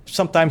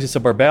 Sometimes it's a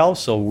barbell,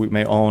 so we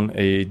may own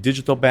a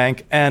digital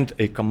bank and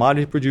a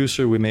commodity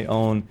producer. We may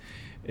own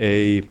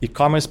a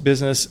e-commerce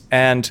business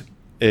and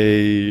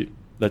a,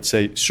 let's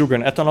say, sugar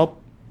and ethanol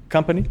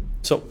company.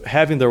 So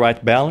having the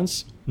right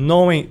balance,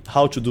 knowing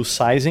how to do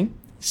sizing.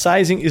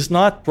 Sizing is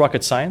not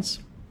rocket science.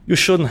 You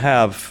shouldn't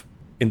have,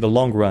 in the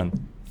long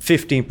run,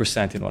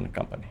 15% in one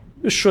company.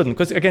 You shouldn't,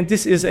 because again,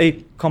 this is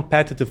a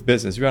competitive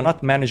business. We are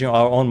not managing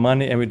our own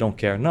money and we don't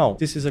care. No,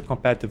 this is a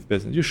competitive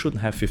business. You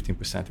shouldn't have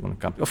 15% in one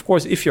company. Of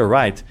course, if you're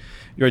right,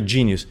 you're a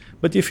genius.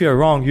 But if you're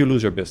wrong, you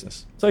lose your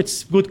business. So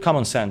it's good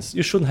common sense.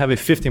 You shouldn't have a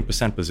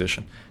 15%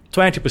 position,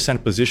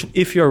 20% position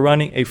if you're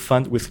running a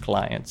fund with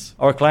clients.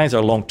 Our clients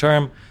are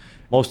long-term.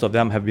 Most of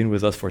them have been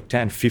with us for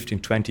 10, 15,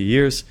 20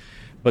 years,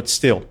 but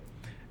still.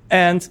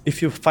 And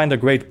if you find a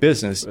great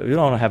business, you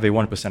don't have a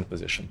 1%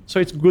 position.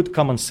 So it's good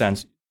common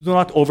sense. Do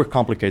not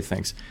overcomplicate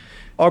things.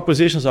 Our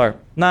positions are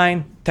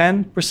 9,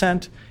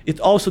 10%. It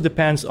also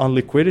depends on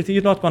liquidity.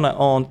 You're not going to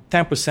own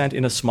 10%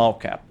 in a small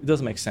cap. It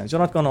doesn't make sense. You're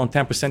not going to own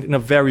 10% in a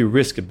very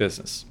risky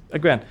business.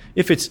 Again,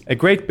 if it's a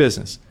great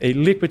business, a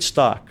liquid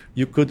stock,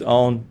 you could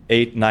own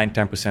 8, 9,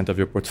 10% of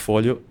your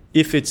portfolio.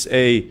 If it's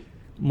a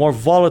more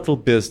volatile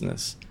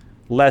business,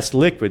 less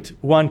liquid,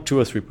 1, 2,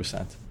 or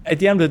 3%. At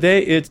the end of the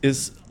day, it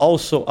is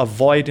also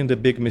avoiding the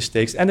big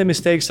mistakes. And the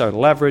mistakes are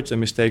leverage, the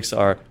mistakes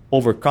are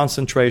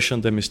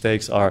over-concentration, the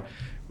mistakes are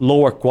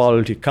lower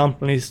quality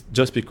companies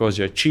just because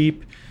you're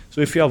cheap.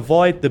 So if you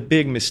avoid the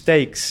big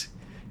mistakes,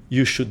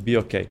 you should be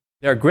okay.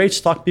 There are great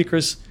stock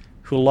pickers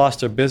who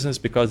lost their business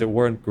because they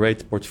weren't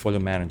great portfolio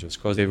managers,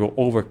 because they were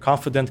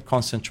overconfident,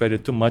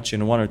 concentrated too much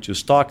in 1 or 2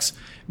 stocks,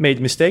 made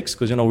mistakes,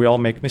 because we all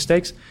make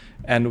mistakes.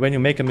 And when you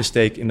make a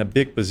mistake in a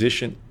big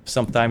position,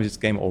 sometimes it's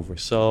game over.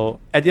 So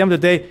at the end of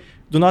the day,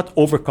 do not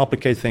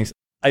overcomplicate things.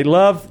 I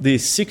love the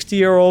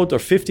 60-year-old or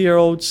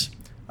 50-year-olds.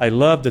 I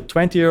love the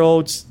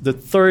 20-year-olds. The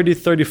 30,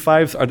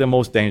 35s are the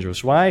most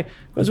dangerous. Why?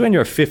 Because when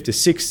you're 50,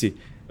 60,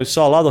 you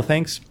saw a lot of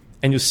things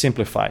and you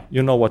simplify.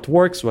 You know what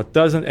works, what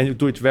doesn't, and you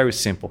do it very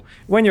simple.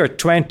 When you're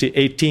 20,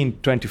 18,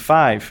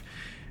 25,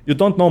 you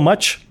don't know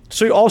much,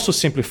 so you also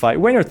simplify.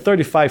 When you're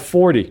 35,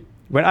 40,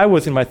 when I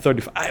was in my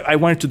 30s, I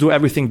wanted to do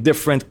everything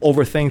different,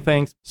 overthink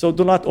things. So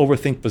do not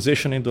overthink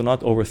positioning, do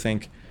not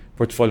overthink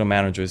portfolio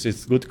managers.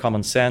 It's good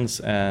common sense.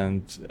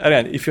 And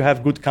again, if you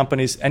have good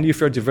companies and if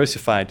you're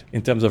diversified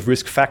in terms of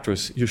risk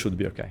factors, you should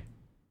be okay.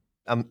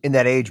 I'm in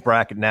that age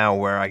bracket now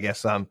where I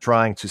guess I'm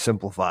trying to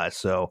simplify.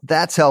 So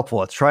that's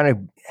helpful. It's trying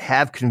to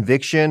have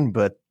conviction,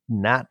 but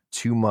not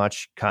too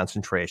much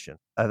concentration.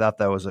 I thought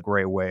that was a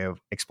great way of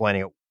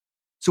explaining it.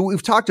 So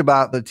we've talked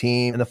about the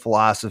team and the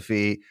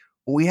philosophy.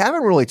 We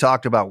haven't really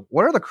talked about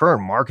what are the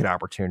current market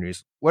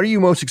opportunities. What are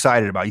you most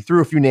excited about? You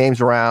threw a few names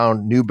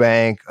around,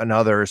 Nubank and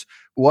others.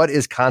 What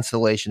is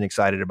Constellation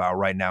excited about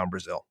right now in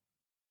Brazil?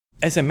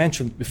 As I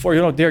mentioned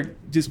before, they're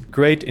these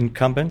great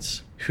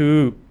incumbents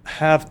who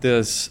have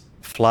this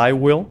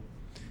flywheel,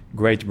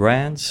 great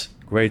brands,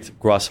 great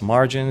gross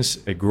margins,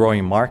 a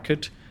growing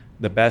market,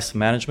 the best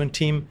management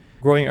team,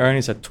 growing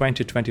earnings at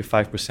 20,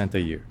 25% a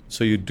year.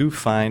 So you do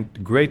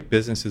find great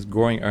businesses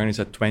growing earnings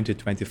at 20,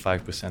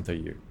 25% a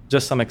year.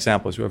 Just some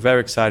examples. We were very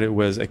excited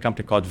with a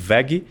company called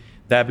WEG,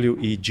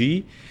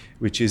 W-E-G,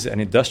 which is an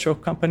industrial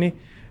company,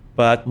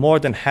 but more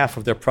than half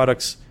of their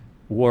products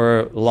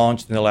were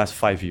launched in the last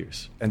 5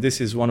 years. And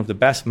this is one of the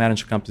best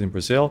managed companies in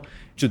Brazil.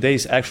 Today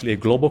is actually a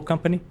global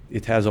company.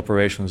 It has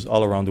operations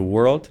all around the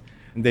world.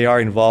 They are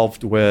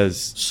involved with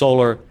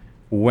solar,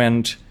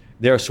 wind.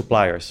 They are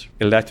suppliers,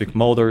 electric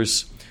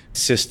motors,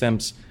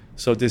 systems.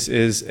 So this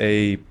is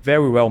a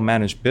very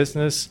well-managed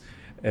business,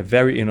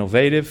 very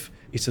innovative.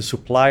 It's a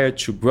supplier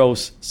to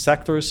growth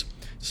sectors.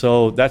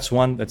 So that's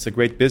a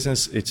great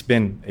business. It's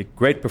been a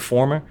great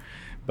performer,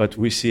 but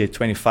we see a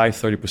 25,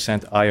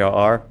 30%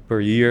 IRR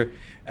per year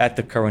at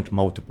the current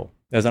multiple.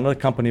 There's another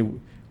company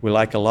we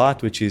like a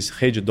lot, which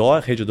is Rede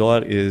D'Or. Rede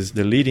D'Or is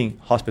the leading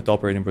hospital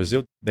operator in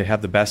Brazil. They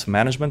have the best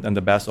management and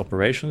the best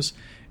operations,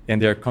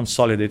 and they're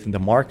consolidating the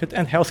market.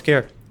 And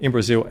healthcare in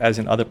Brazil, as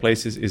in other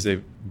places, is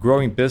a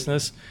growing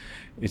business.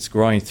 It's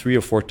growing 3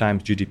 or 4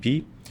 times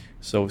GDP.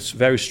 So it's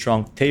very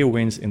strong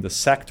tailwinds in the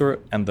sector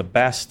and the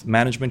best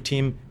management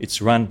team.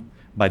 It's run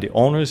by the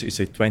owners. It's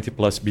a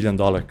 $20+ billion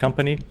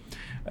company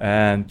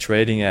and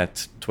trading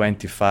at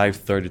 25,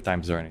 30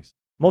 times earnings.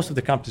 Most of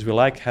the companies we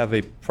like have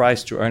a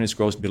price to earnings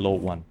growth below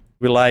 1.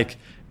 We like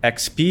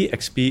XP.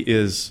 XP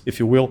is, if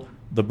you will,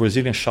 the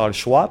Brazilian Charles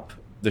Schwab.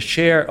 The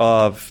share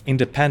of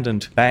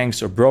independent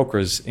banks or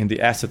brokers in the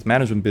asset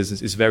management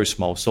business is very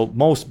small. So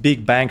most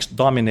big banks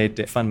dominate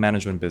the fund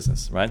management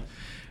business, right?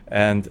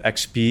 And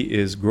XP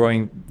is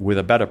growing with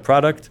a better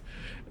product,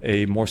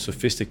 a more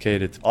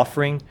sophisticated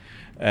offering,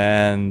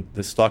 and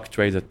the stock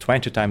trades at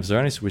 20 times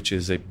earnings, which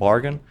is a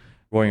bargain,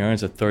 growing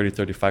earnings at 30,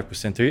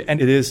 35% a year.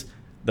 And it is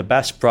the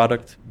best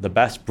product, the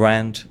best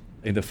brand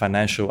in the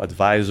financial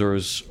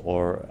advisors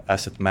or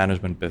asset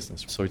management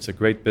business. So it's a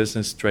great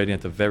business trading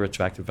at a very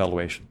attractive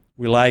valuation.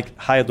 We like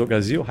Raia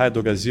Drogasil. Raia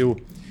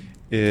Drogasil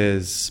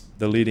is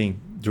the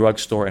leading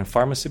drugstore and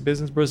pharmacy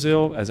business in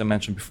Brazil. As I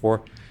mentioned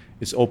before,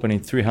 it's opening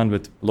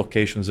 300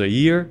 locations a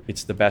year.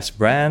 It's the best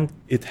brand.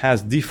 It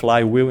has the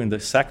flywheel in the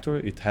sector.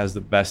 It has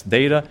the best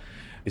data.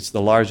 It's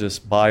the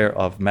largest buyer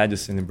of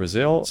medicine in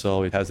Brazil,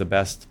 so it has the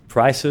best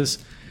prices.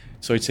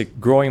 So it's a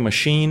growing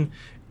machine.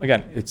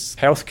 Again, it's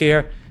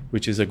healthcare,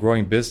 which is a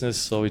growing business,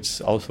 so it's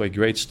also a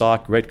great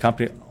stock, great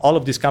company. All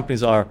of these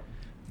companies are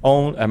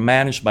owned and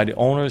managed by the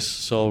owners,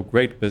 so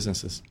great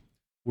businesses.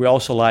 We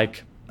also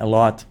like a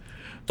lot.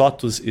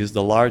 TOTUS is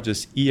the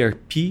largest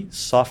ERP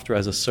software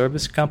as a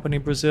service company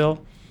in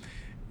Brazil.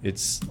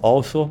 It's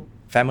also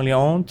family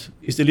owned.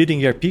 It's the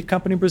leading ERP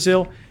company in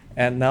Brazil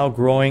and now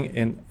growing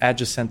in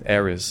adjacent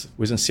areas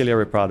with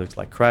ancillary products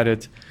like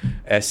credit,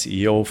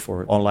 SEO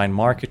for online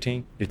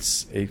marketing.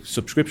 It's a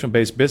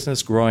subscription-based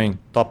business growing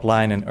top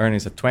line and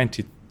earnings at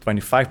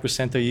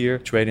 20-25% a year,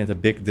 trading at a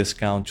big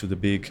discount to the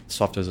big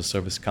software as a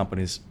service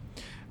companies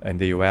in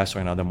the US or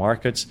in other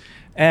markets.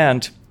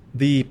 And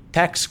the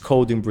tax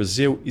code in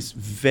Brazil is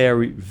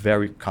very,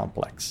 very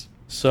complex.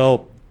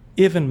 So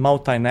even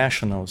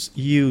multinationals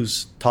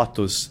use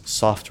TOTUS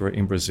software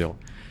in Brazil,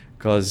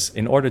 because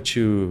in order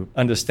to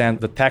understand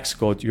the tax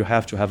code, you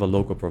have to have a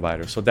local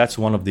provider. So that's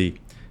one of the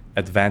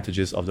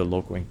advantages of the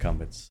local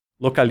incumbents.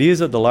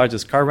 Localiza, the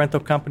largest car rental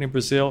company in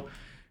Brazil,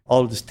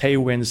 all of these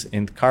tailwinds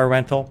in car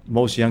rental.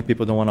 Most young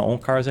people don't want to own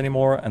cars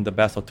anymore, and the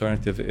best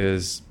alternative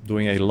is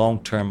doing a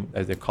long-term,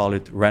 as they call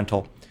it,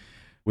 rental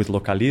with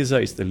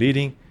Localiza. It's the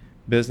leading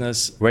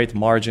business, great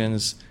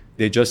margins.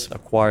 They just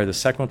acquired the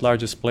second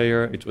largest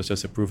player. It was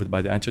just approved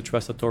by the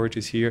antitrust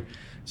authorities here.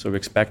 So we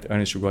expect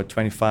earnings to grow at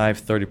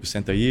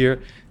 25-30% a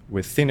year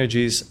with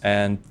synergies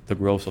and the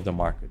growth of the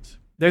market.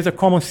 There's a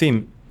common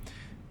theme.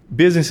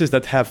 Businesses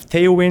that have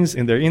tailwinds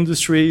in their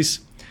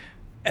industries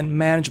and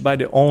managed by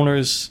the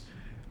owners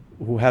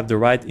who have the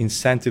right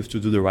incentive to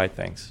do the right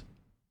things.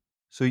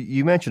 So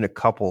you mentioned a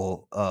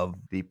couple of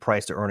the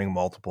price to earning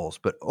multiples,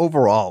 but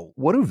overall,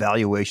 what do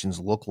valuations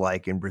look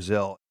like in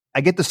Brazil?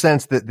 I get the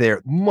sense that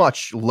they're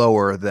much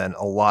lower than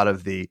a lot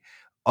of the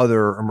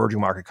other emerging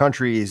market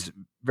countries,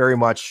 very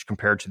much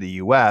compared to the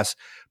US.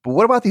 But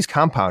what about these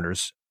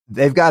compounders?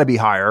 They've got to be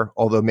higher,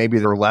 although maybe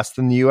they're less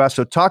than the US.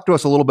 So talk to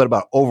us a little bit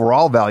about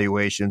overall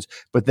valuations,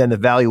 but then the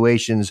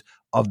valuations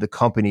of the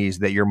companies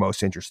that you're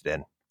most interested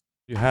in.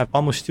 You have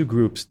almost two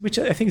groups, which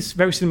I think is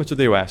very similar to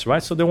the US,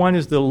 right? So the one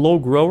is the low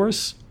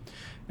growers.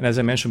 And as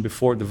I mentioned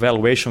before, the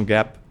valuation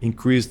gap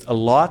increased a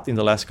lot in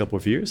the last couple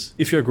of years.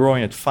 If you're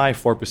growing at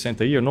 5-4%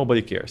 a year,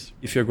 nobody cares.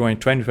 If you're growing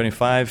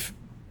 20-25,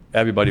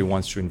 everybody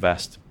wants to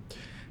invest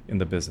in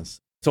the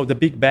business. So the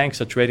big banks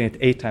are trading at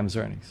 8 times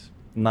earnings,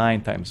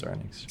 9 times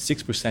earnings,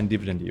 6%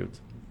 dividend yield.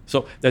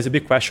 So there's a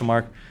big question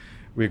mark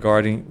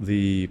regarding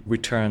the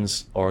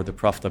returns or the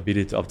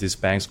profitability of these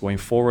banks going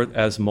forward,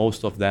 as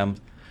most of them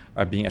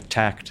are being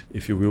attacked,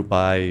 if you will,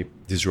 by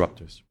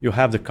disruptors. You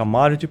have the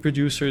commodity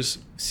producers,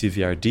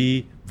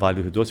 CVRD, Vale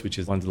do Rio Doce, which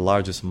is one of the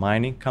largest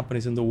mining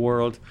companies in the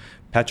world,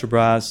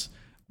 Petrobras,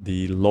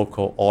 the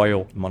local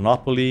oil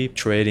monopoly,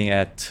 trading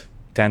at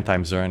 10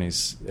 times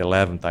earnings,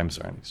 11 times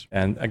earnings.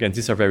 And again,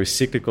 these are very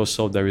cyclical,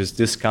 so there is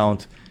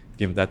discount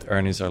given that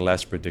earnings are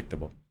less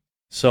predictable.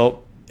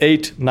 So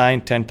 8,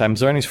 9, 10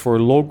 times earnings for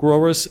low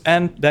growers.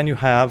 And then you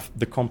have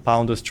the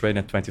compounders trading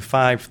at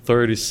 25,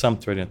 30, some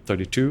trading at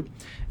 32.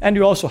 And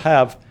you also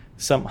have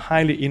some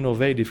highly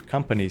innovative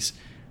companies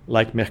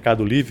like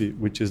Mercado Livre,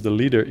 which is the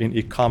leader in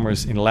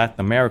e-commerce in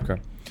Latin America,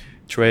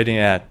 trading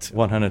at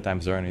 100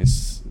 times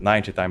earnings,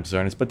 90 times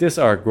earnings. But these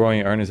are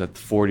growing earnings at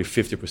 40,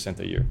 50%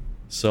 a year.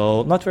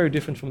 So not very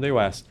different from the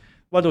US.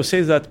 What I'll say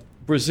is that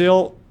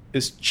Brazil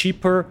is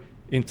cheaper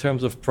in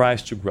terms of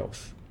price to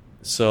growth.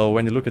 So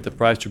when you look at the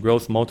price to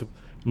growth,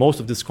 most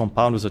of these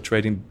compounders are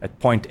trading at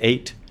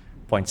 0.8,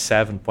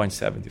 0.7,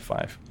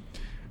 0.75.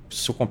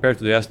 So compared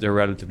to the US, they're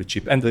relatively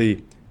cheap. And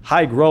the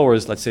high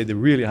growers, let's say the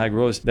really high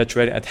growers, they're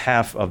trading at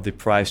half of the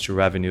price to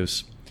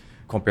revenues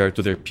compared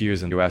to their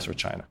peers in the US or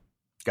China.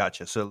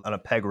 Gotcha. So on a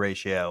PEG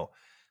ratio,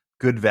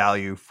 good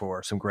value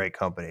for some great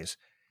companies.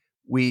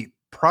 We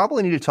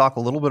probably need to talk a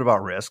little bit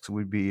about risks.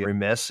 We'd be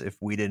remiss if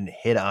we didn't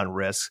hit on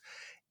risks.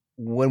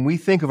 When we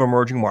think of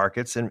emerging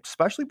markets, and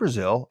especially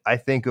Brazil, I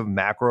think of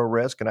macro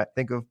risk and I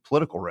think of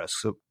political risk.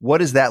 So what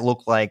does that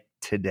look like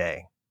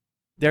today?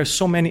 There are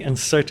so many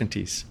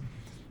uncertainties.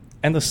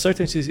 And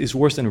uncertainties is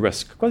worse than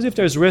risk. Because if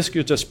there's risk,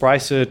 you just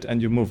price it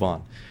and you move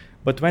on.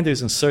 But when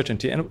there's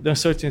uncertainty, and the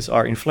uncertainties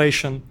are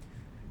inflation,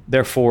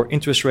 therefore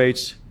interest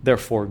rates,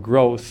 therefore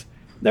growth,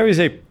 there is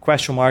a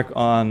question mark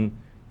on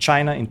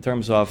China in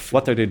terms of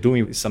what are they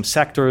doing with some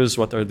sectors,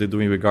 what are they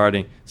doing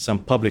regarding some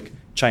public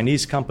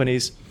Chinese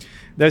companies.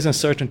 There's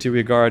uncertainty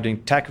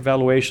regarding tech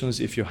valuations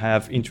if you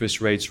have interest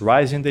rates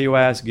rising in the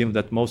US, given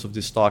that most of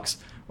these stocks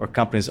or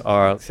companies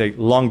are, say,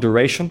 long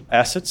duration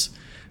assets.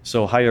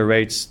 So higher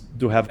rates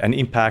do have an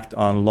impact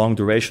on long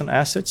duration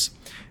assets.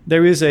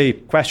 There is a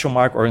question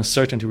mark or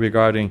uncertainty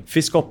regarding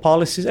fiscal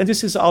policies. And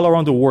this is all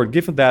around the world.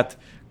 Given that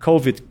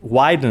COVID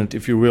widened,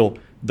 if you will,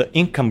 the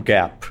income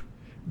gap,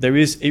 there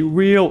is a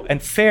real and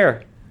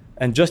fair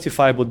and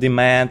justifiable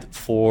demand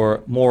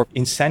for more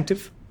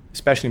incentive,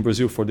 especially in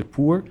Brazil for the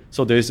poor.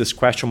 So there is this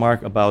question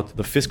mark about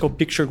the fiscal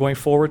picture going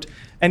forward.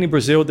 And in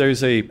Brazil, there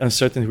is an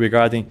uncertainty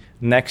regarding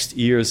next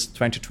year's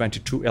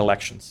 2022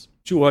 elections.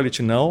 Too early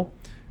to know.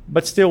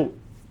 But still,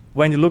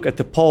 when you look at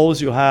the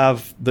polls, you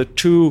have the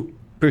two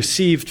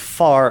perceived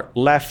far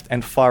left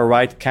and far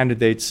right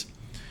candidates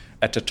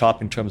at the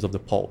top in terms of the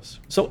polls.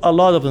 So a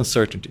lot of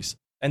uncertainties.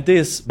 And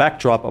this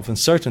backdrop of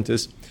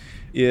uncertainties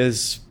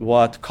is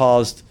what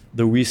caused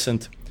the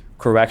recent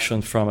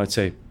correction from, let's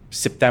say,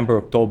 September,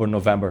 October,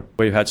 November,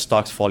 where you had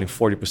stocks falling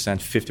 40%,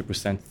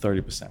 50%,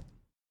 30%.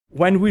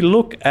 When we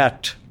look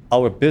at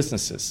our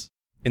businesses,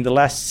 in the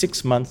last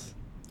 6 months,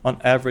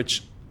 on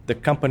average, the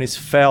companies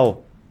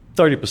fell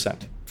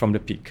 30% from the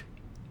peak.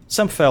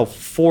 Some fell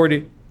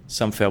 40,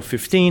 some fell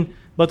 15,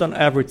 but on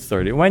average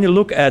 30. When you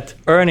look at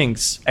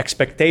earnings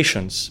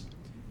expectations,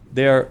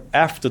 they're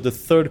after the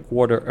third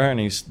quarter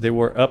earnings, they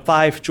were up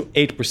 5 to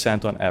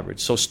 8% on average.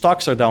 So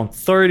stocks are down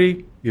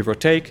 30, give or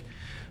take.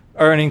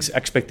 Earnings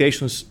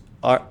expectations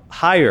are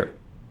higher,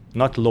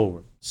 not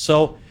lower.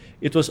 So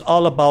it was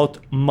all about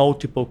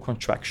multiple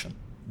contraction,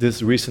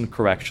 these recent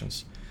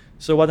corrections.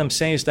 So what I'm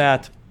saying is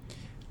that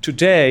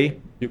today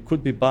you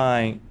could be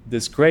buying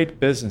these great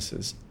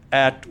businesses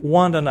at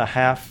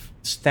 1.5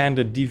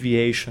 standard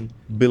deviation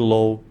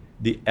below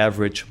the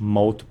average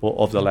multiple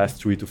of the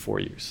last 3 to 4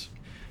 years.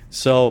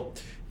 So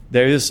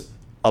there is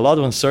a lot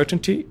of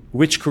uncertainty,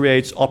 which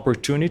creates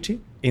opportunity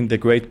in the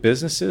great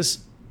businesses.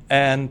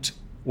 And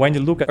when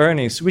you look at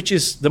earnings, which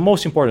is the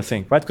most important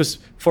thing, right? Because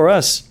for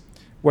us,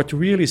 what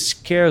really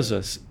scares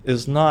us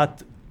is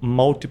not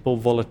multiple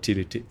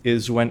volatility,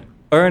 is when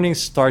earnings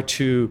start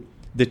to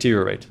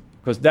deteriorate,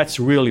 because that's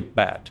really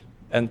bad.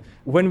 And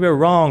when we're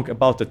wrong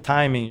about the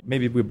timing,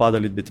 maybe we bought a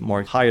little bit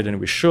more higher than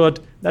we should,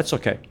 that's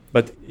okay.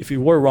 But if we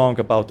were wrong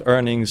about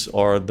earnings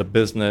or the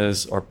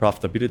business or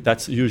profitability,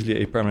 that's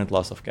usually a permanent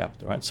loss of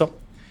capital, right? So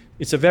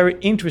it's a very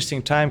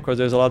interesting time because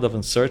there's a lot of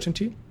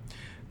uncertainty.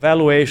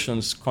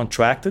 Valuations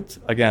contracted,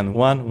 again,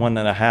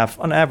 1.5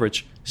 on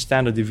average,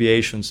 standard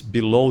deviations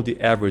below the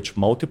average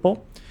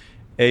multiple.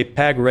 A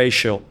PEG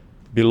ratio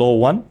below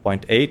 1,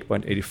 0.8,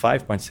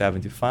 0.85,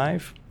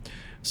 0.75.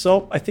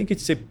 So I think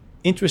it's an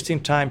interesting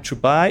time to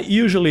buy.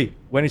 Usually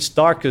when it's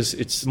darkest,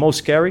 it's most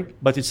scary,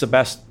 but it's the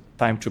best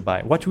time to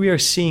buy. What we are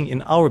seeing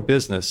in our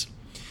business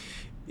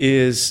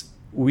is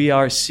we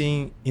are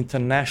seeing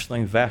international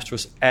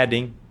investors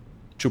adding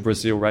to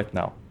Brazil right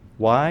now.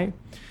 Why?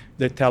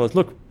 They tell us,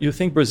 look, you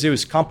think Brazil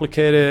is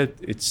complicated,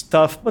 it's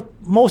tough, but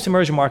most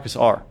emerging markets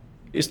are.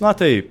 It's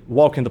not a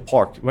walk in the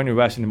park when you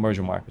invest in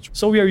emerging markets.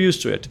 So we are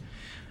used to it.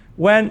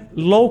 When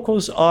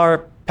locals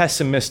are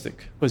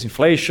pessimistic, because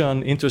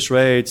inflation, interest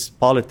rates,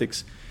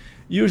 politics,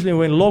 usually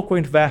when local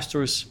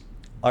investors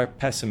are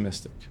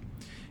pessimistic,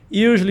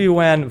 usually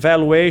when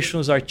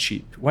valuations are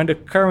cheap, when the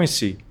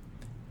currency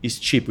is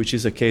cheap, which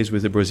is the case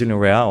with the Brazilian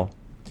real,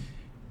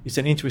 it's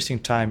an interesting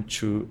time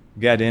to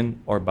get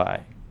in or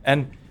buy.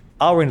 And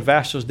our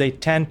investors, they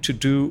tend to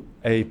do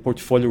a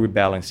portfolio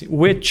rebalancing,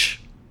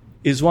 which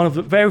is one of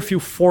the very few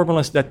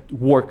formulas that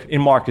work in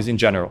markets in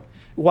general.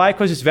 Why?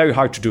 Because it's very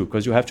hard to do,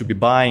 because you have to be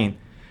buying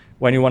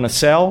when you want to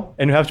sell,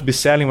 and you have to be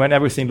selling when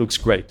everything looks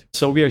great.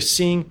 So we are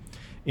seeing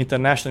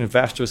international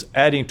investors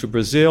adding to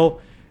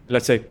Brazil,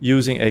 let's say,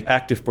 using an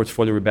active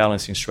portfolio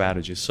rebalancing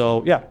strategy.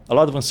 So yeah, a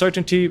lot of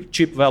uncertainty,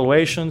 cheap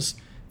valuations,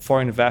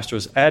 foreign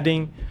investors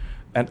adding,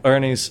 and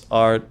earnings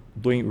are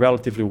doing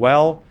relatively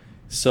well.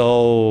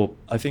 So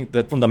I think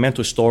that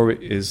fundamental story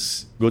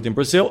is good in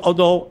Brazil.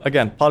 Although,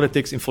 again,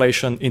 politics,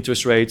 inflation,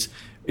 interest rates,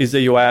 is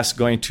the US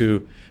going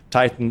to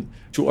tighten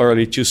too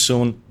early, too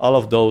soon? All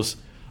of those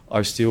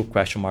are still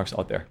question marks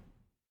out there.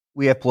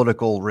 We have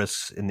political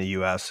risks in the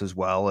US as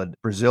well. And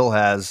Brazil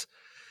has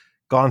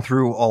gone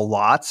through a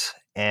lot.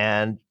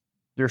 And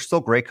there's still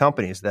great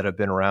companies that have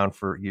been around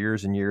for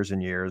years and years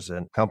and years.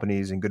 And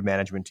companies and good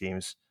management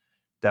teams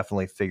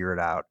definitely figure it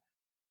out.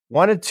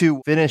 Wanted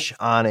to finish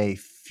on a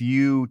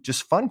few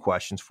just fun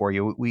questions for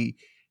you. We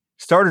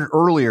started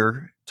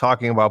earlier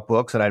talking about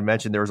books, and I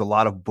mentioned there was a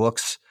lot of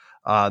books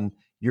on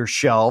your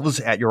shelves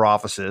at your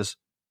offices.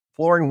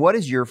 Florian, what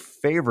is your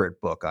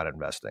favorite book on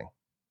investing?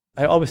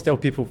 I always tell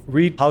people,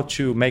 read How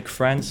to Make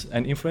Friends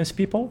and Influence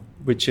People,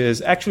 which is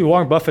actually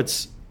Warren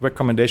Buffett's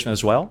recommendation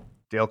as well.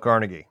 Dale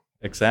Carnegie.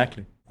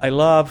 Exactly. I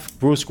love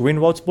Bruce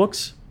Greenwald's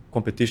books,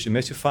 Competition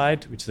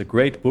Demystified, which is a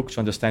great book to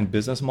understand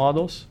business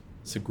models.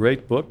 It's a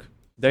great book.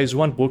 There is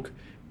one book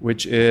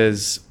which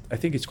is, I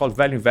think it's called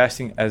Value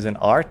Investing as an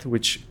Art,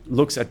 which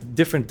looks at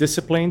different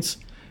disciplines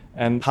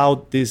and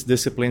how these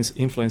disciplines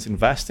influence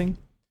investing.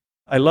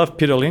 I love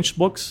Peter Lynch's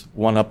books.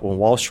 One Up on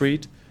Wall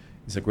Street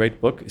is a great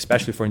book,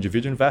 especially for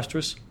individual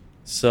investors.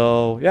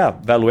 So yeah,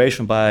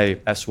 Valuation by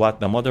Aswat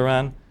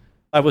Damodaran.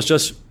 I was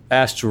just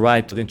asked to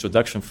write the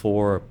introduction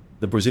for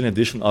the Brazilian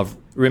edition of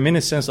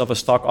Reminiscence of a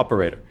Stock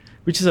Operator,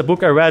 which is a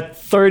book I read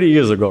 30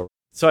 years ago.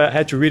 So I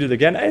had to read it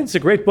again. And it's a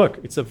great book.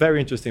 It's a very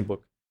interesting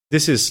book.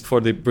 This is for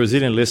the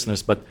Brazilian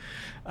listeners, but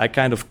I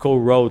kind of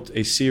co-wrote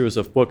a series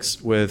of books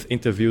with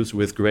interviews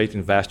with great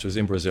investors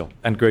in Brazil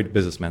and great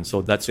businessmen.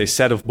 So that's a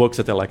set of books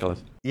that I like a lot.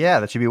 Yeah,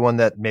 that should be one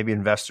that maybe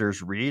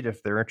investors read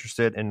if they're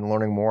interested in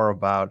learning more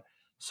about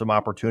some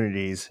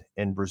opportunities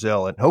in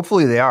Brazil. And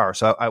hopefully they are.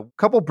 So a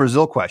couple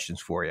Brazil questions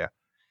for you.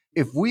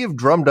 If we have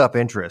drummed up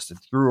interest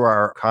through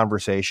our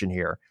conversation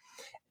here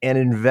and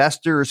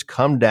investors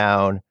come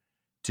down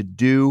to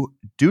do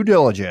due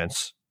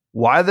diligence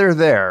while they're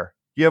there,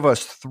 give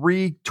us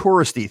 3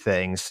 touristy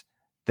things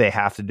they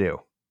have to do.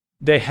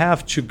 They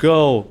have to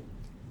go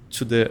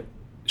to the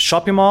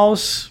shopping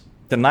malls,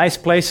 the nice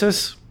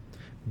places,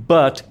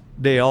 but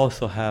they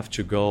also have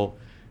to go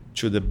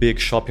to the big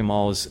shopping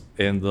malls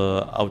in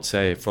the, I would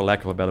say, for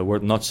lack of a better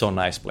word, not so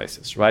nice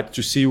places, right?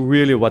 To see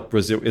really what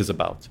Brazil is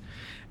about.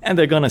 And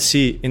they're going to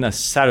see in a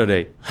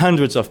Saturday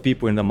hundreds of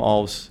people in the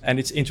malls. And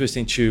it's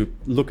interesting to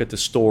look at the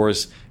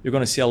stores. You're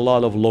going to see a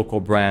lot of local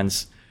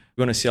brands.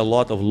 You're going to see a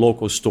lot of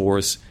local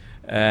stores.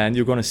 and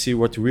you're going to see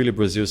what really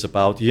Brazil is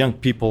about. Young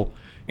people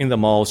in the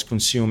malls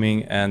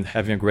consuming and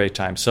having a great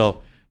time.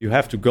 So you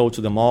have to go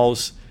to the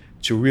malls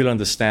to really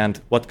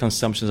understand what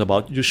consumption is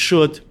about. You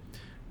should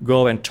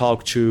go and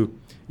talk to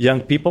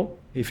young people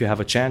if you have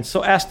a chance.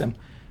 So ask them,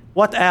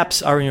 what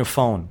apps are in your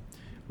phone?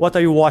 What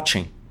are you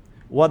watching?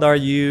 What are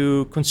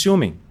you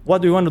consuming?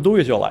 What do you want to do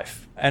with your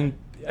life? And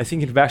I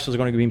think investors are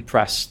going to be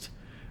impressed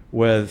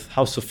with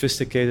how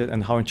sophisticated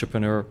and how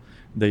entrepreneurial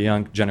the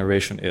young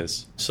generation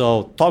is.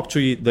 So talk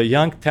to the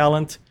young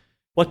talent.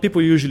 What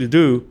people usually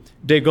do,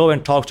 they go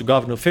and talk to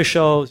government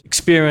officials,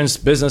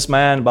 experienced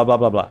businessmen, blah, blah,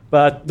 blah, blah.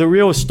 But the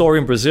real story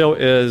in Brazil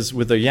is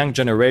with the young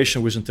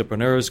generation, with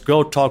entrepreneurs.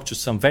 Go talk to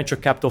some venture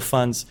capital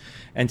funds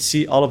and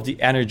see all of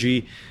the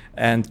energy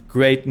and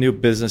great new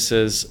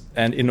businesses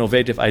and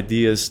innovative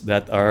ideas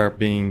that are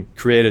being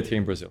created here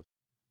in Brazil.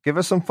 Give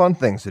us some fun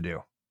things to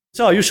do.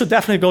 So you should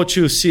definitely go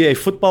to see a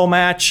football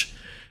match.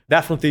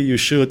 Definitely you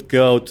should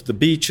go to the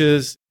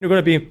beaches. You're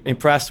going to be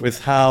impressed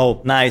with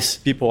how nice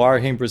people are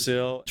here in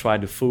Brazil. Try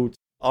the food,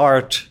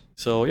 art.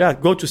 So yeah,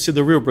 go to see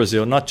the real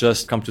Brazil, not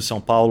just come to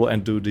São Paulo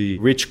and do the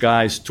rich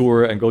guys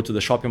tour and go to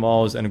the shopping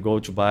malls and go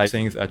to buy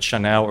things at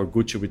Chanel or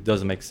Gucci, which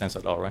doesn't make sense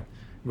at all, right?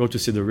 Go to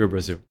see the real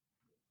Brazil.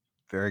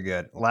 Very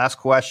good. Last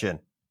question.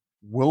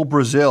 Will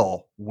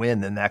Brazil win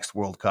the next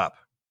World Cup?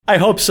 I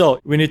hope so.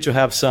 We need to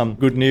have some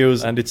good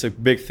news, and it's a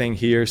big thing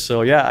here.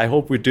 So yeah, I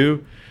hope we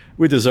do.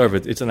 We deserve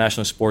it. It's a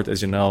national sport,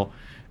 as you know,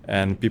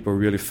 and people are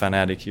really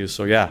fanatic here.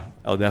 So yeah,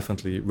 I'll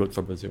definitely root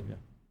for Brazil. Yeah.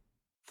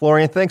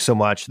 Florian, thanks so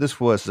much. This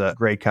was a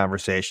great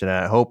conversation,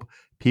 and I hope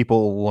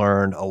people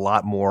learned a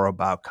lot more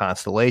about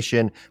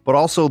Constellation, but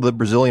also the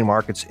Brazilian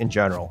markets in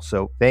general.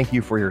 So thank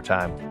you for your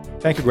time.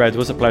 Thank you, Greg. It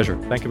was a pleasure.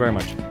 Thank you very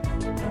much.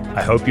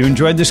 I hope you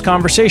enjoyed this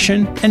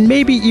conversation and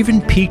maybe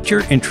even piqued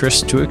your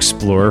interest to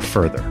explore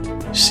further.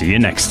 See you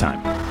next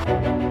time.